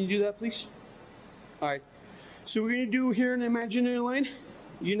 Can you do that, please? All right. So we're gonna do here an imaginary line.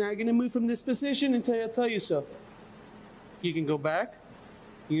 You're not gonna move from this position until I tell you so. You can go back.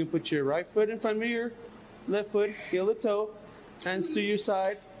 You can put your right foot in front of your left foot, heel to toe, hands to your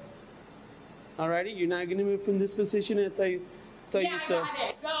side. Alrighty, you're not gonna move from this position until I tell you so. Yeah, I got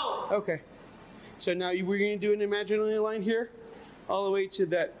it. Go. Okay. So now we're gonna do an imaginary line here, all the way to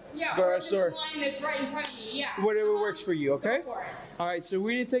that Yeah, or garage this door. line that's right in front of me. Yeah. Whatever works for you, okay? Go for it. All right, so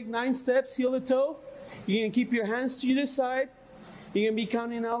we're gonna take 9 steps, heel to toe. You're gonna keep your hands to your side. You're gonna be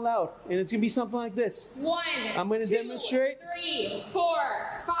counting out loud, and it's gonna be something like this. 1, I'm gonna 2, demonstrate. 3, 4,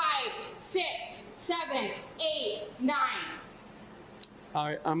 5, 6, 7, 8, 9. All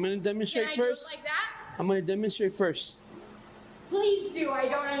right, I'm gonna demonstrate Can I first. do it like that? I'm gonna demonstrate first. Please do. I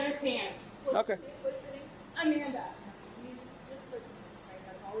don't understand. Okay. Amanda. Just listen. Right?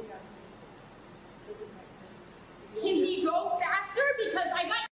 That's all we got. Listen. Can he go faster? Because I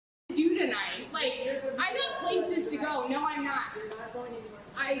got to do tonight. Like, I got places to go. No, I'm not. You're not going anywhere.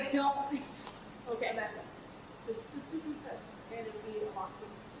 I don't. Okay. Amanda. Just do this test, and it'll be a lot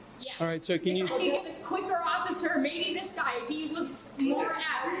quicker. Yeah. All right, so can you? I think it's a quicker officer. Maybe this guy. He looks more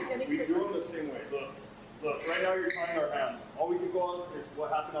apt. We do them the same way. Look, right now you're tying our hands. All we can go on is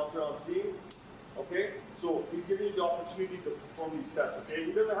what happened out there on scene. Okay? So he's giving you the opportunity to perform these tests, okay?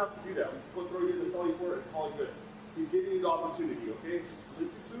 He doesn't have to do that. We can throw you in the celly for it and call it good. he's giving you the opportunity, okay? Just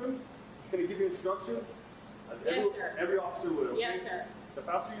listen to him. He's going to give you instructions. Yes, sir. Every officer would, okay? Yes, sir. The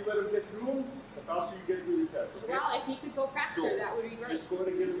faster you let him get through them, the faster you get through the test, okay? Well, if he could go faster, So, that would be great. just go ahead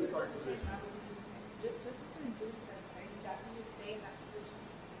and get him in the start position. Just listen to what he said, okay? He's asking you to stay in that position.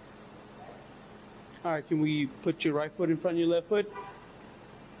 All right, can we put your right foot in front of your left foot?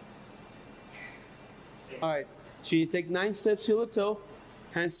 All right, so you take 9 steps heel to toe,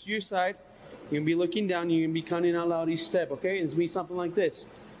 hands to your side. You're gonna be looking down. You're gonna be counting out loud each step, okay? It's gonna be something like this: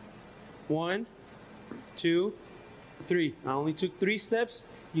 1, 2, 3. I only took 3 steps.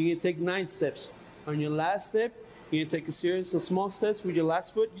 You're gonna take 9 steps. On your last step, you're gonna take a series of small steps with your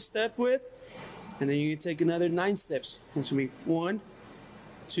last foot you step with, and then you're gonna take another 9 steps. It's gonna be 1,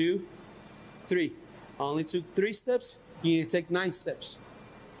 2, 3. I only took 3 steps. You're gonna take 9 steps.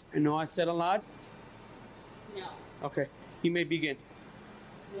 I know I said a lot. No. Okay, you may begin.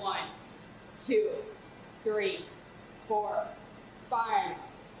 1, 2, 3, 4, 5,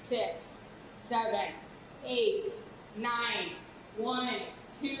 6, 7, 8, 9. 1,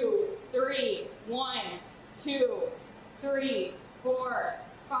 2, 3. 1, 2, 3, 4,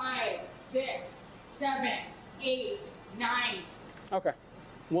 5, 6, 7, 8, 9. Okay,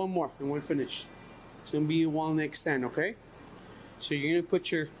 one more and we're finished. It's gonna be a one-leg stand, okay? So you're gonna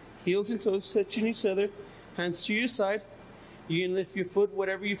put your heels and toes touching each other, hands to your side. You can lift your foot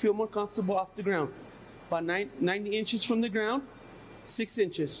whatever you feel more comfortable off the ground. About 90 inches from the ground, 6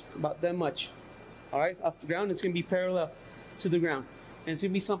 inches, about that much. All right, off the ground, it's gonna be parallel to the ground. And it's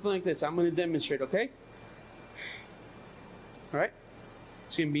gonna be something like this. I'm gonna demonstrate, okay? All right,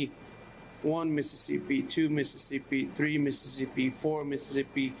 it's gonna be 1 Mississippi, 2 Mississippi, 3 Mississippi, 4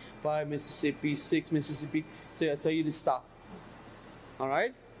 Mississippi, 5 Mississippi, 6 Mississippi. So I tell you to stop. All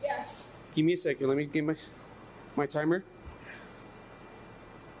right? Yes. Give me a second. Let me get my timer.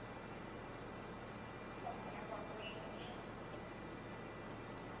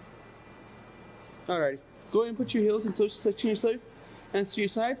 Alrighty. Go ahead and put your heels and toes touching your side. Hands to your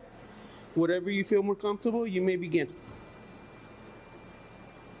side. Whatever you feel more comfortable, you may begin.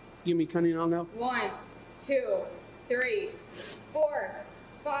 Give me counting on now. 1, 2, 3, 4,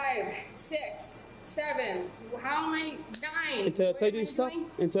 5, 6, 7. How am I? 9. Until I tell you to stop.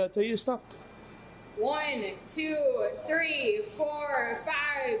 Until I tell you to stop. 1, 2, 3, 4,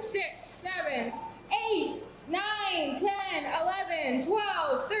 5, 6, 7, 8, 9, 10, 11,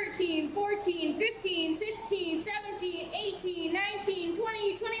 12, 13, 14, 15, 16, 17, 18, 19,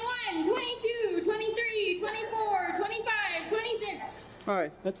 20, 21, 22, 23, 24, 25, 26. All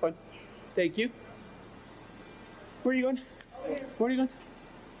right, that's fine. Thank you. Where are you going? Where are you going?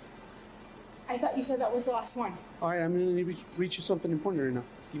 I thought you said that was the last one. All right, I'm going to read you something important right now.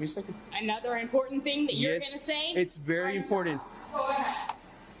 Give me a second. Another important thing that you're Yes, going to say? It's very important. Go ahead.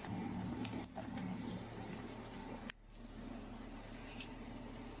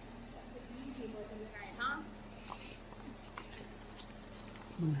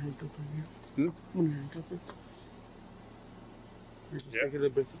 I'm going to handcuff her here. I'm going to handcuff her. Or just take a little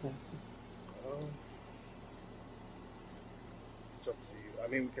bit of time. It's up to you. I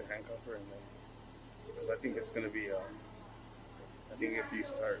mean, we can handcuff her and then, because I think it's going to be, I think if you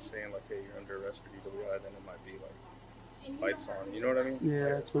start saying like, hey, you're under arrest for DWI, then it might be like lights on. You know what I mean? Yeah,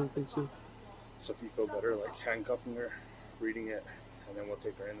 that's what I think so. So if you feel better, like handcuffing her, reading it, and then we'll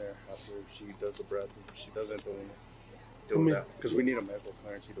take her in there after she does the breath. If she doesn't, then we'll deal with that. Because we need a medical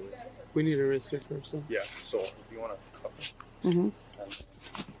clearance either way. We need to arrest her first, so. Yeah, so if you want to cuff her, Mm-hmm.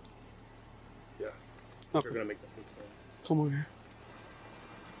 yeah, Okay. we're going to make the food clear. Come over here.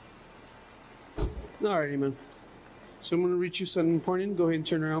 Alrighty, man. So I'm going to read you something important. Go ahead and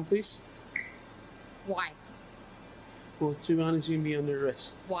turn around, please. Why? Well, to be honest, you're going to be under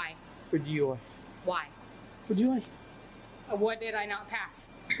arrest. Why? For DUI. Why? For DUI. What did I not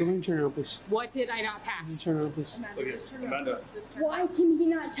pass? Go ahead and turn around, please. What did I not pass? Turn around, please. Okay, Amanda. Why can he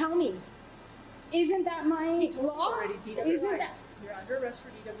not tell me? Isn't that my law? Isn't that? You're under arrest for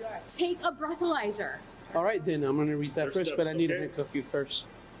DWI. Take a breathalyzer. All right, then. I'm going to read that First first, steps, but I need to okay? handcuff you first.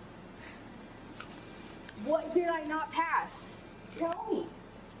 What did I not pass? Tell me.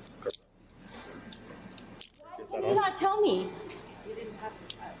 Why can you not tell me? You didn't pass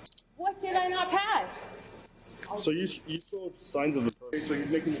the test. What did I not pass? So you showed signs of the so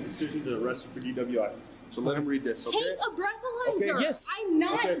he's making the decision to arrest you for DWI. So let him read this, okay? Take a breathalyzer. Okay. Yes. I'm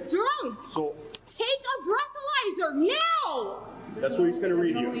not Okay. drunk. So Take a breathalyzer now. that's what he's going to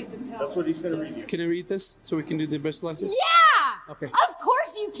read you. That's what he's going to read you. Can I read this so we can do the best license? Yeah. Okay. Of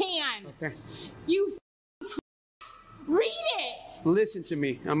course you can. Okay. You read it. Listen to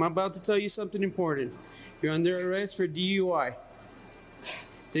me. I'm about to tell you something important. You're under arrest for DUI.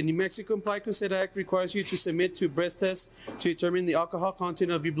 The New Mexico Implied Consent Act requires you to submit to a breath test to determine the alcohol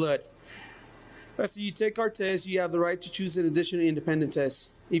content of your blood. After you take our test, you have the right to choose an additional independent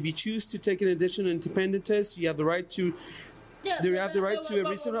test. If you choose to take an additional independent test, you have the right to a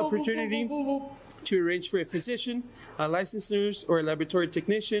reasonable opportunity to arrange for a physician, a licensed nurse, or a laboratory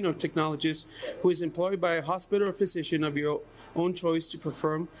technician or technologist who is employed by a hospital or physician of your own choice to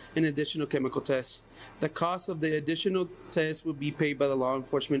perform an additional chemical test. The cost of the additional test will be paid by the law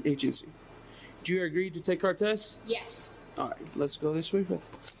enforcement agency. Do you agree to take our test? Yes. All right, let's go this way.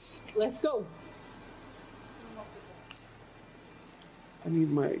 Let's go. I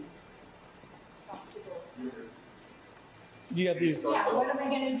need my... You have the... Yeah, what am I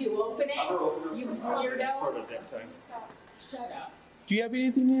going to do? Open it? You weirdo. Shut up. Do you have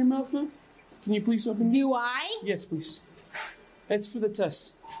anything in your mouth, man? Can you please open it? Do I? Yes, please. It's for the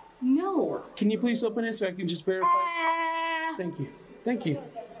test. No. Can you please open it so I can just verify? Thank you. Thank you.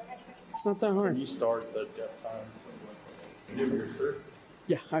 It's not that hard. You start the death time. Give your shirt.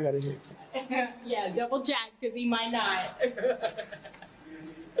 Yeah, I got it here. Yeah, double check because he might not.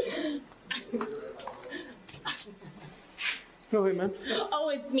 Go ahead, man. Oh,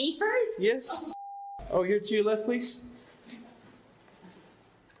 it's me first? Yes. Oh, here to your left, please.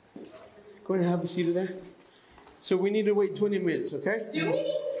 Go ahead and have a seat there. So we need to wait 20 minutes, okay? Do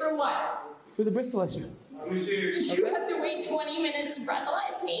we? For what? For the breathalyzer. You have to wait 20 minutes to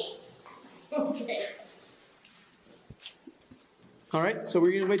breathalyze me? Okay. All right, so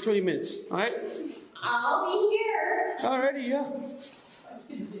we're going to wait 20 minutes, all right? I'll be here. Alrighty, yeah.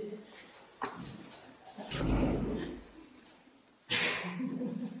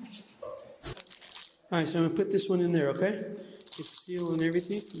 All right, so I'm going to put this one in there, okay? It's sealed and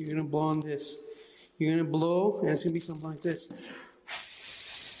everything. You're going to blow on this. You're going to blow, and it's going to be something like this.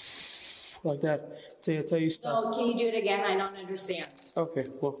 Like that. Till I tell you stop. Oh, can you do it again? I don't understand. Okay,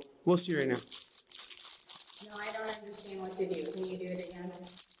 well, we'll see right now. No, I don't understand what to do. Can you do it again?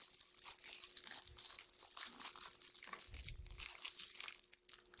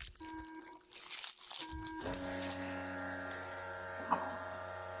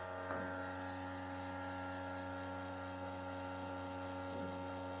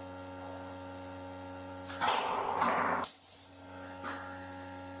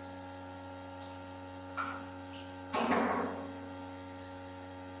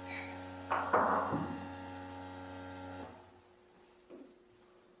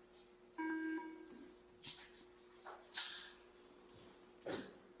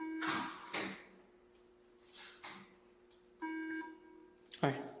 All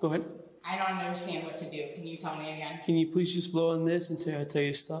right, go ahead. I don't understand what to do. Can you tell me again? Can you please just blow on this until I tell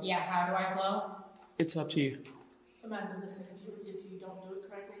you stop? Yeah, how do I blow? It's up to you. Amanda, listen, if you don't do it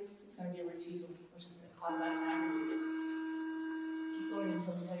correctly, it's going to get refusal, which is an automatic anger. Keep going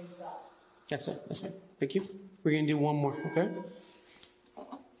until we tell you stop. That's it. That's fine. Thank you. We're going to do one more, okay?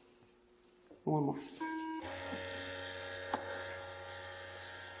 One more.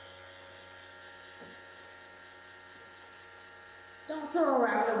 Don't throw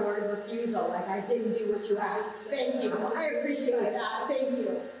around the word refusal like I didn't do what you asked. Thank you. I appreciate that. Thank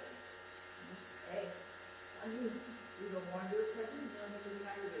you. Hey, you don't want to do it correctly, you don't have to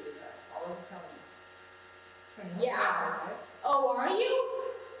aggravate it. That's all I was telling you. Yeah. Oh, are you?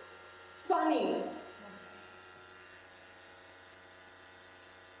 Funny.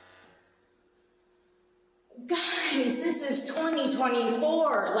 Guys, this is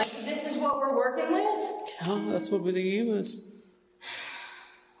 2024. Like, this is what we're working with? Oh, that's what they gave us.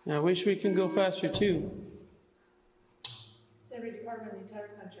 I wish we can go faster too. It's every department in the entire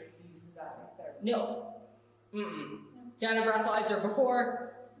country uses that right there. No. Done a breathalyzer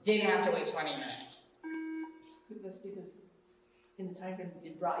before, didn't have to wait 20 minutes. That's because in the time they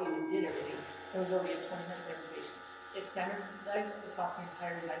brought you and did everything, there was already a 20-minute deprivation. It's standardized across the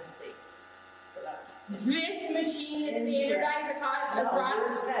entire United States. So that's... This machine is standardized across...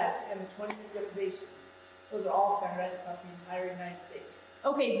 Your test and the 20-minute deprivation. Those are all standardized across the entire United States.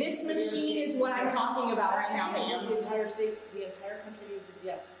 Okay, this machine is what I'm talking about right now, ma'am. The entire state, the entire country uses it,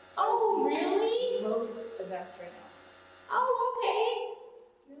 yes. Oh, really? Most advanced right now. Oh, okay.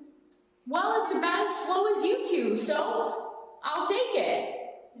 Well, it's about as slow as you two, so I'll take it.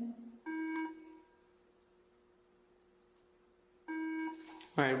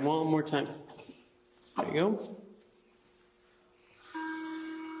 All right, one more time. There you go.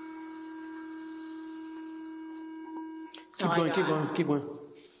 Keep going, keep going, keep going.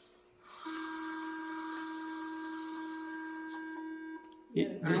 Yeah,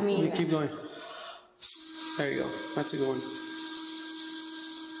 keep going. There you go. That's a good one.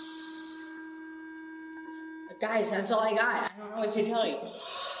 Guys, that's all I got. I don't know what to tell you.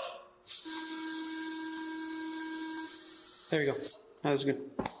 There you go. That was good.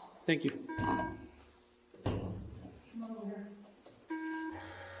 Thank you.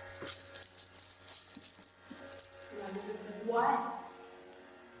 What?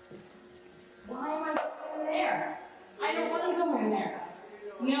 Why am I going in there? I don't want to go in there.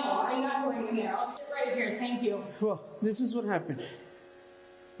 No, I'm not going in there. I'll sit right here. Thank you. Well, this is what happened.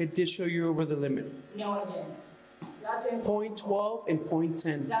 It did show you over the limit. No, I didn't. That's impossible. Point 12 and point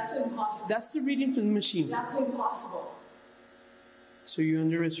 10. That's impossible. That's the reading from the machine. That's impossible. So you're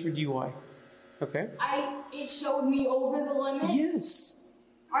under arrest for DUI. Okay? It showed me over the limit? Yes.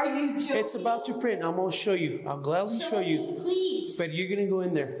 Are you joking? It's about to print. I'm going to show you. I'll gladly show you. Me, please. But you're going to go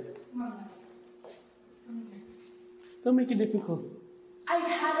in there. Don't make it difficult. I've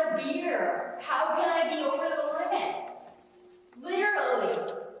had a beer. How can I be over the limit?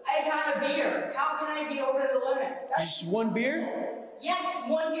 Literally. I've had a beer. How can I be over the limit? Just one beer? Yes,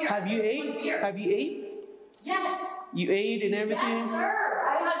 one beer. Have you ate? Have you ate? Yes. You ate and everything? Yes, sir.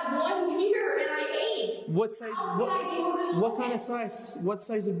 I had one beer and I ate. What size? What kind of size? What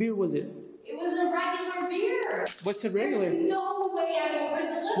size of beer was it? It was a regular beer. What's a regular? There's no way I'm over the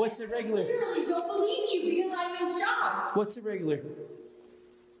limit. What's a regular? I literally don't believe you because I'm in shock. What's a regular?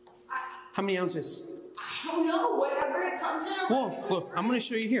 How many ounces? I don't know. Whatever it comes in a Whoa, look, I'm going to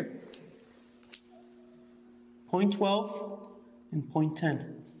show you here. Point 12 and point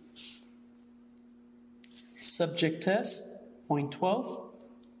 10. Subject test, point 12.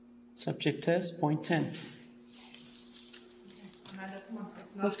 Subject test, point 10.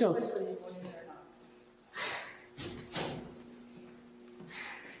 Let's go.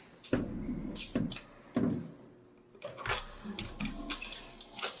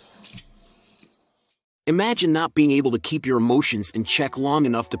 Imagine not being able to keep your emotions in check long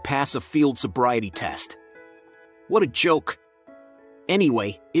enough to pass a field sobriety test. What a joke.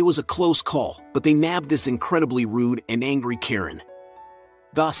 Anyway, it was a close call, but they nabbed this incredibly rude and angry Karen.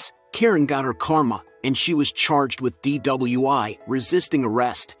 Thus, Karen got her karma, and she was charged with DWI, resisting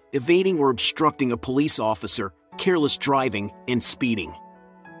arrest, evading or obstructing a police officer, careless driving, and speeding.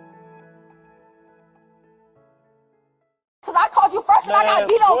 Because I called you first and I got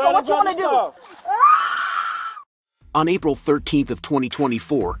beat on, so what you want to do? On April 13th of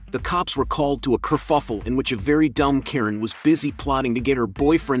 2024, the cops were called to a kerfuffle in which a very dumb Karen was busy plotting to get her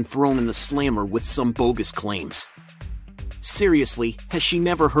boyfriend thrown in the slammer with some bogus claims. Seriously, has she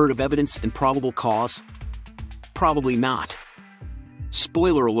never heard of evidence and probable cause? Probably not.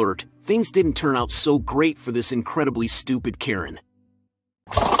 Spoiler alert, things didn't turn out so great for this incredibly stupid Karen.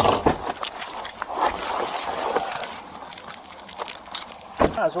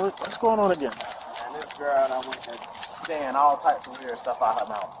 Alright, so what's going on again? And this girl that went to saying all types of weird stuff out her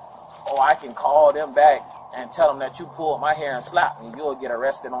mouth. Oh, I can call them back and tell them that you pulled my hair and slapped me. You'll get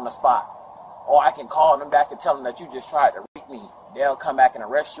arrested on the spot. Or I can call them back and tell them that you just tried to rape me. They'll come back and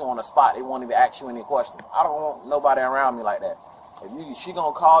arrest you on the spot. They won't even ask you any questions. I don't want nobody around me like that. If she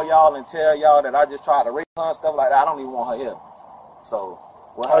gonna call y'all and tell y'all that I just tried to rape her and stuff like that, I don't even want her here. So,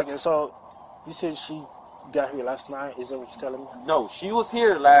 okay, so you said she got here last night. Is that what you're telling me? No, she was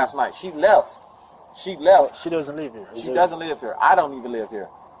here last night. She left. She left. She doesn't live here. She doesn't live here. I don't even live here.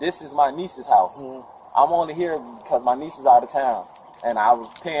 This is my niece's house. I'm only here because my niece is out of town, and I was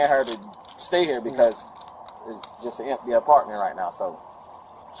paying her to stay here because it's just an empty apartment right now. So,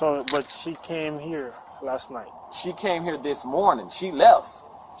 but she came here last night. She came here this morning. She left.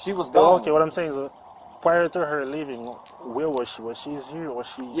 She was gone. Okay, what I'm saying is, prior to her leaving, where was she? Was she here or was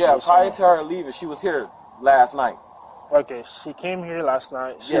she? Yeah, prior to her leaving, she was here last night. Okay, she came here last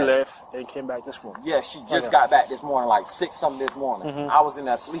night. She left and came back this morning. Yeah, she just got back this morning, like 6-something this morning. I was in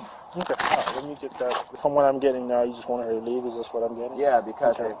that sleep. Okay, all right, let me get that. From what I'm getting now, you just want her to leave. Is this what I'm getting? Yeah,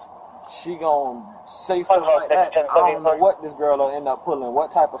 because if she gonna say stuff like that, I don't know what this girl will end up pulling,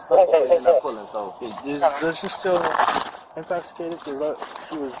 what type of stuff she'll end up pulling. So is she still intoxicated? Because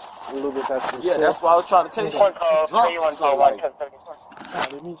she was a little bit intoxicated. Yeah, that's why I was trying to tell you. She's drunk. So like,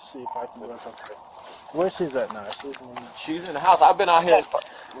 let me see if I can do something. Where she's at now? She's in the house. I've been out here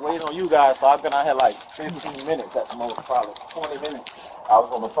waiting on you guys, so I've been out here like 15 minutes at the most, probably 20 minutes. I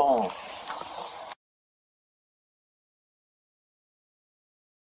was on the phone.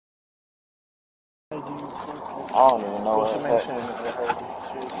 I don't even know what it's at.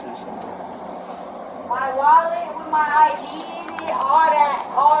 My wallet with my ID in it,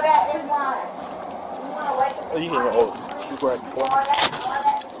 all that is mine. You want to wake up? Oh, you can go. You grab it. All that is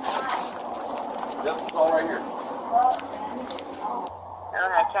mine. Yep, it's all right here. I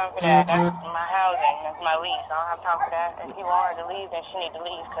don't have time for that. That's my house. housing. That's my lease. I don't have time for that. If you want her to leave, then she need to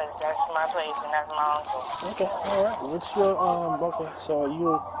leave because that's my place and that's my uncle. Okay, all right. What's your okay? So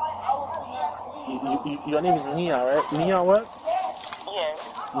your name is Nia, right? Nia what?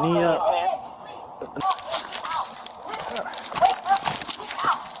 Yes. Nia.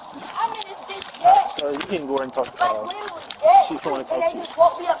 So you can go and talk. She can want to talk to you.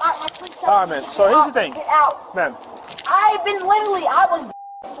 Alright, man. So here's the thing, man. I've been literally, I was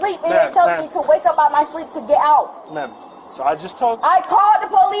asleep and they told me to wake up out my sleep to get out. Ma'am, so I just talked. I called the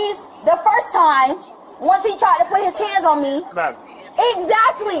police the first time, once he tried to put his hands on me. Ma'am.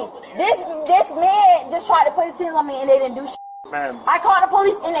 Exactly. This man just tried to put his hands on me and they didn't do shit. Ma'am. I called the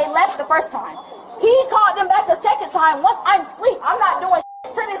police and they left the first time. He called them back the second time. Once I'm asleep, I'm not doing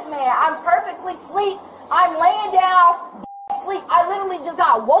shit to this man. I'm perfectly asleep. I'm laying down, sleep. I literally just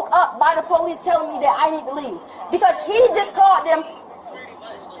got woke up by the police telling me that I need to leave because he just called them.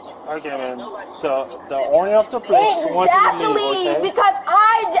 Okay, man. So the owner of the place wants you to leave, okay? Because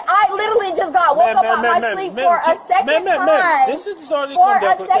I literally just got woke up out my sleep for a second time. This is already for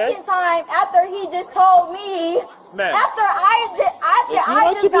a second time after he just told me. Ma'am, after I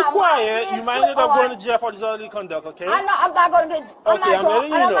just got quiet, you might end up going to jail for disorderly conduct, okay? I know I'm not going to get. I'm not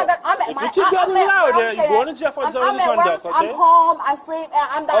drunk. I'm at my. If you keep getting louder, you're going to jail for disorderly conduct, okay? I'm home. I sleep,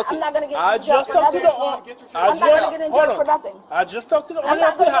 and I'm not going to get in jail for nothing. I'm not going to get in jail for nothing. I just talked to the owner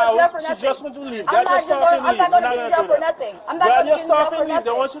of the house. She just wants to leave. I'm not going to get in jail for nothing. I'm not going to get in jail for nothing.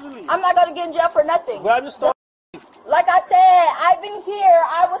 They want you to leave. I'm not going to get in jail for nothing. Grab your stuff. Like I said, I've been here.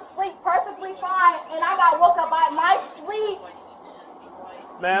 I was asleep perfectly fine, and I got woke up by my sleep.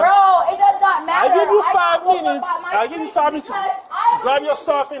 Ma'am, bro, it does not matter. I'll give you 5 minutes. I'll give you 5 minutes. Grab your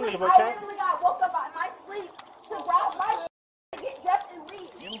stuff and leave, okay? I literally got woke up by my sleep to grab my shit, get dressed and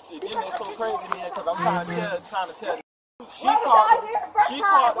leave. You get so crazy, man, because I'm trying to tell you. She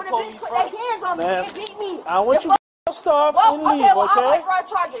called the police first. Put their hands on me and beat me. I want you to stop and leave, well, okay? I like to run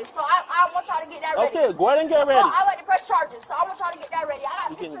charges, so I want y'all to get that ready. Okay, go ahead and get ready. I like to press charges, so I want y'all to get that ready.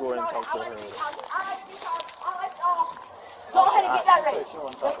 You can go ahead and talk to her. Go ahead and get that ready.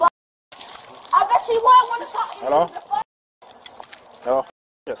 I bet she would want to talk to you. Hello? Hello?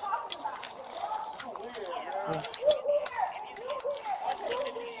 Yes.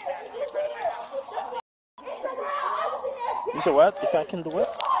 You said what? If I can do it?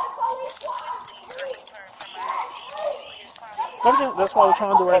 Okay, that's what we're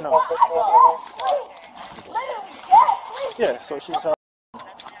trying to do right now. Yeah, so she's okay.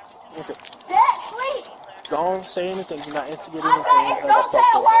 Don't say anything. You're not instigating anything. Don't say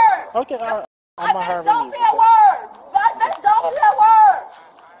a word. Okay, alright. I'm not having don't say a word. Don't say a word.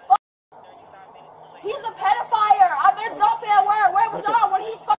 He's a pedophile. I bet don't say a word. Where was y'all when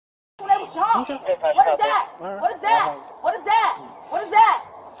he's when they was young? What is that? What is that? What is that? What is that?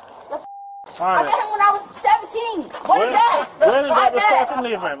 I met him when I was 17. What is that? Go ahead and stop and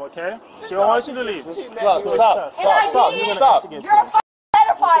leave him, okay? She don't want you to leave. Stop. You're a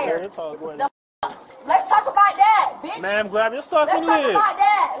pedophile. Let's talk about that, bitch. Ma'am, grab your stuff and leave. Let's talk about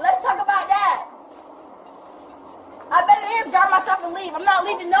that. Let's talk about that. I bet it is grab my stuff and leave. I'm not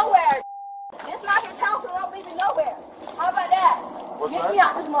leaving nowhere. It's not his house and I'm not leaving nowhere. How about that? Get me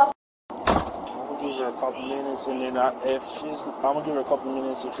out this motherfucker. I'm gonna give her a couple minutes and then I'm gonna give her a couple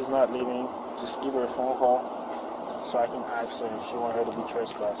minutes. If she's not leaving, just give her a phone call so I can ask her if she wants her to be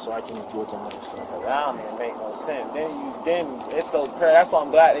trespassed so I can go to the next step. That don't even make no sense. Then it's so crazy. That's why I'm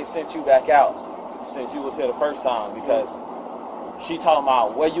glad they sent you back out since you was here the first time, because she talking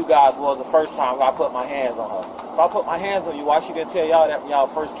about where you guys was the first time I put my hands on her. If I put my hands on you, why she didn't tell y'all that when y'all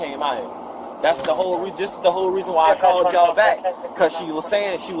first came out here? That's the whole this is the whole reason why I called y'all back, because she was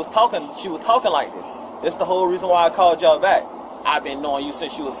saying she was talking like this. This is the whole reason why I called y'all back. I've been knowing you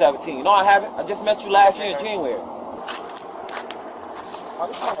since you was 17. No, I haven't. I just met you last year in January. I'm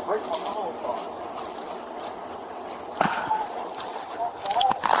just trying to break my phone.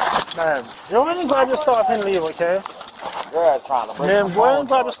 Man, go ahead and grab your stuff and leave, okay? Girl, trying to break man, go ahead and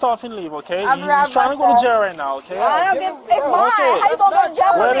grab your stuff and leave, okay? You're trying to go to jail right now, okay? I don't give, it's mine. Okay. How you gonna go to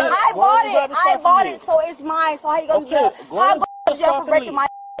jail for me? I bought it, so it's mine. So how you gonna jail? How you go to jail for breaking my?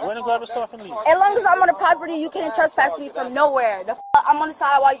 Go ahead and grab your stuff and leave. As long as I'm on the property, you can't trespass me from nowhere. I'm on the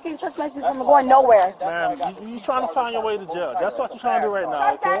sidewalk. You can't trespass me from going nowhere. Man, you're trying to find your way to jail. That's what you're trying to do right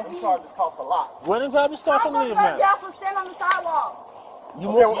now, okay? Charges cost a lot. Go ahead and grab your stuff and leave, man. I'm going to jail for standing on the sidewalk.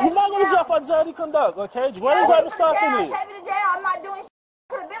 You're not going to jail for disorderly conduct, okay? Go ahead and grab your stuff and leave. Take me to jail. I'm not doing shit.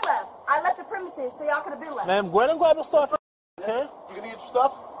 Could have been left. I left the premises, so y'all could have been left. Ma'am, go ahead and grab your stuff and leave, okay? You can get your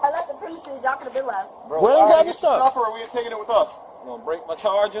stuff? I left the premises. Y'all could have been left. Bro, go ahead and grab your stuff. Or are we taking it with us? You gonna break my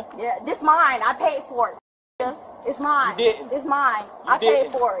charger? Yeah, this mine. I paid for it. It's mine. You didn't. It's mine. I paid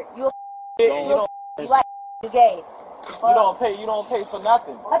for it. You You black, you gay. You don't pay for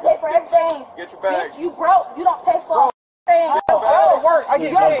nothing. I pay for everything. Get your bags. Bitch, you broke. You don't pay for everything.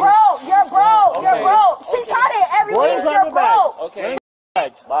 You're broke. You're broke. 600 every week. You're broke. Okay.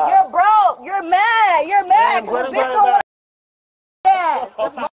 You're broke. You're mad. You're mad because the bitch don't want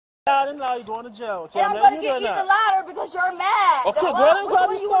to. Now you're going to jail. Okay, and I'm going to get even louder because you're mad. Okay, the go ahead and grab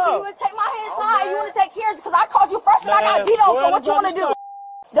Which your one stuff. you want to take my hand side or you want to take his? Because I called you first and I got beat on. So what you want to do?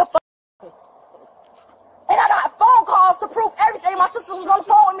 The fuck? And I got phone calls to prove everything. My sister was on the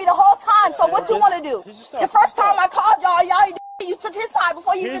phone with me the whole time. So what you want to do? The first time I called y'all, you took his side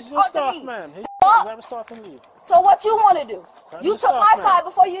before you even talked to me. So what you want to do? You took my side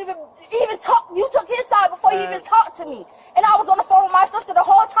before you even talked. You took his side before you even talked to me. And I was on the phone with my sister the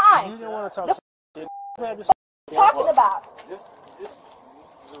whole time. You didn't want to talk. Talking about? This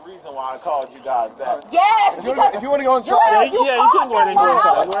is the reason why I called you guys back. Yes, because if you want to go inside, you can go ahead and go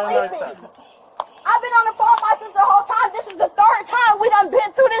inside. I've been on the phone with my sister the whole time. This is the third time we done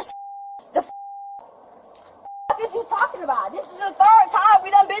been through this. The fuck is you talking about? This is the third time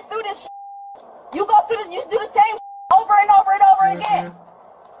we done been through this. You go through this. You do the same over and over and over again.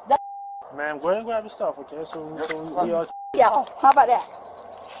 Man, go ahead and grab your stuff, okay? So we all. Yeah, how about that?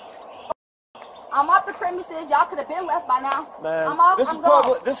 I'm off the premises. Y'all could have been left by now. Man, I'm off.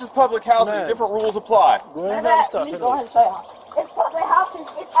 This is public housing. Man. Different rules apply. Go ahead and grab your stuff. Let me go ahead and show y'all. It's public housing.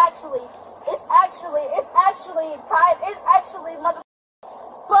 It's actually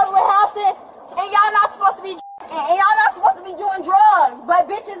public housing, and y'all not supposed to be doing drugs, but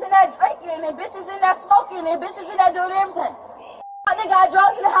bitches in that drinking and bitches in that smoking and bitches in that doing everything. They got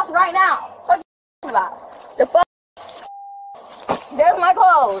drugs in the house right now. What you about? The fuck? There's my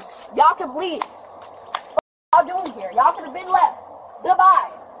clothes. Y'all can leave. What y'all doing here? Y'all could have been left.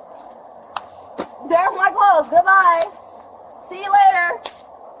 Goodbye. There's my clothes. Goodbye. See you later.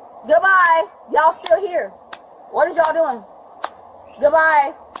 Goodbye. Y'all still here. What is y'all doing?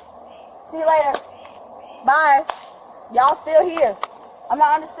 Goodbye. See you later. Bye. Y'all still here. I'm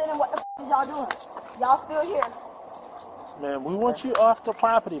not understanding what the f*** is y'all doing. Y'all still here. Man, we want you off the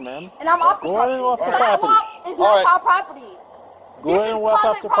property, man. And I'm off the property. The sidewalk is not y'all property. Go ahead and walk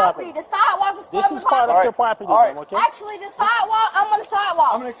off the property. The sidewalk is public property. This is part of your property, man, okay? Actually, the sidewalk, I'm on the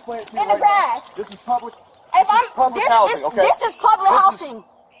sidewalk. I'm going to explain it to you in the grass. This is public. Public housing, okay? This is public housing.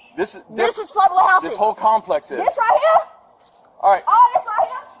 This is public housing. This whole complex is. This right here? All right. All this right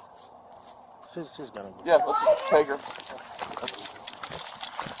here? She's gonna go. Yeah, let's just take her.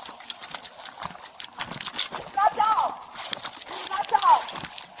 It's not y'all. It's not y'all.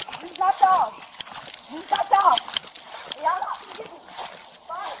 It's not y'all. It's not y'all. Y'all not gonna get me.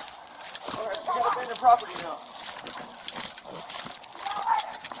 Fine. All right, you got abandoned property now.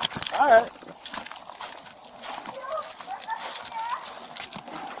 All right.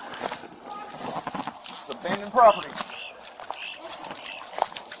 It's abandoned property.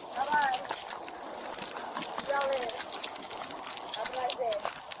 Bye-bye. Y'all later. Have a nice day.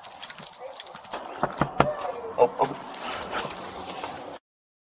 Oh.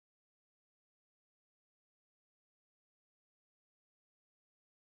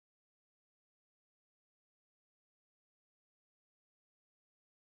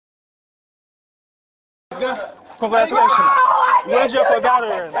 Congratulations. You're in jail for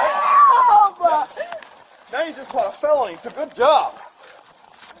gathering. Now you just caught a felony. It's a good job.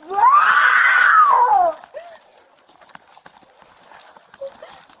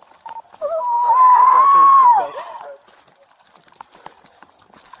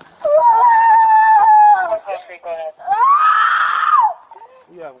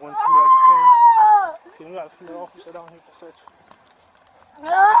 We have one female detained. Can we have a female officer down here for search?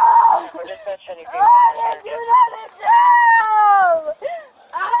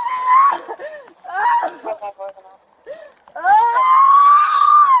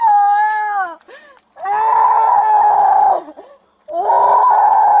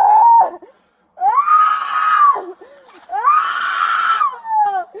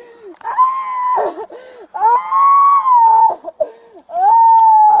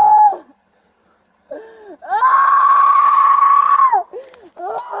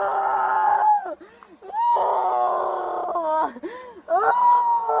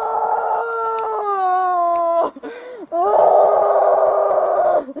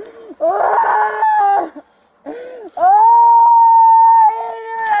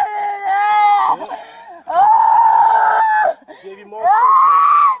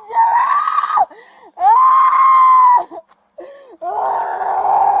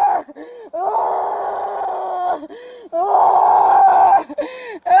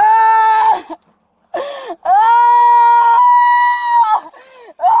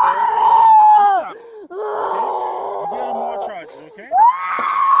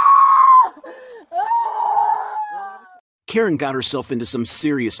 Karen got herself into some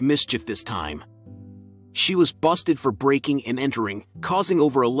serious mischief this time. She was busted for breaking and entering, causing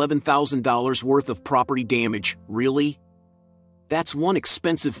over $11,000 worth of property damage. Really? That's one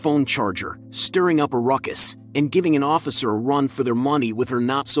expensive phone charger, stirring up a ruckus, and giving an officer a run for their money with her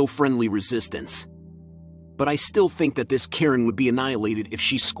not-so-friendly resistance. But I still think that this Karen would be annihilated if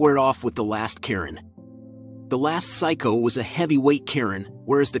she squared off with the last Karen. The last psycho was a heavyweight Karen,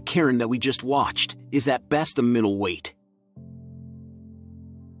 whereas the Karen that we just watched is at best a middleweight.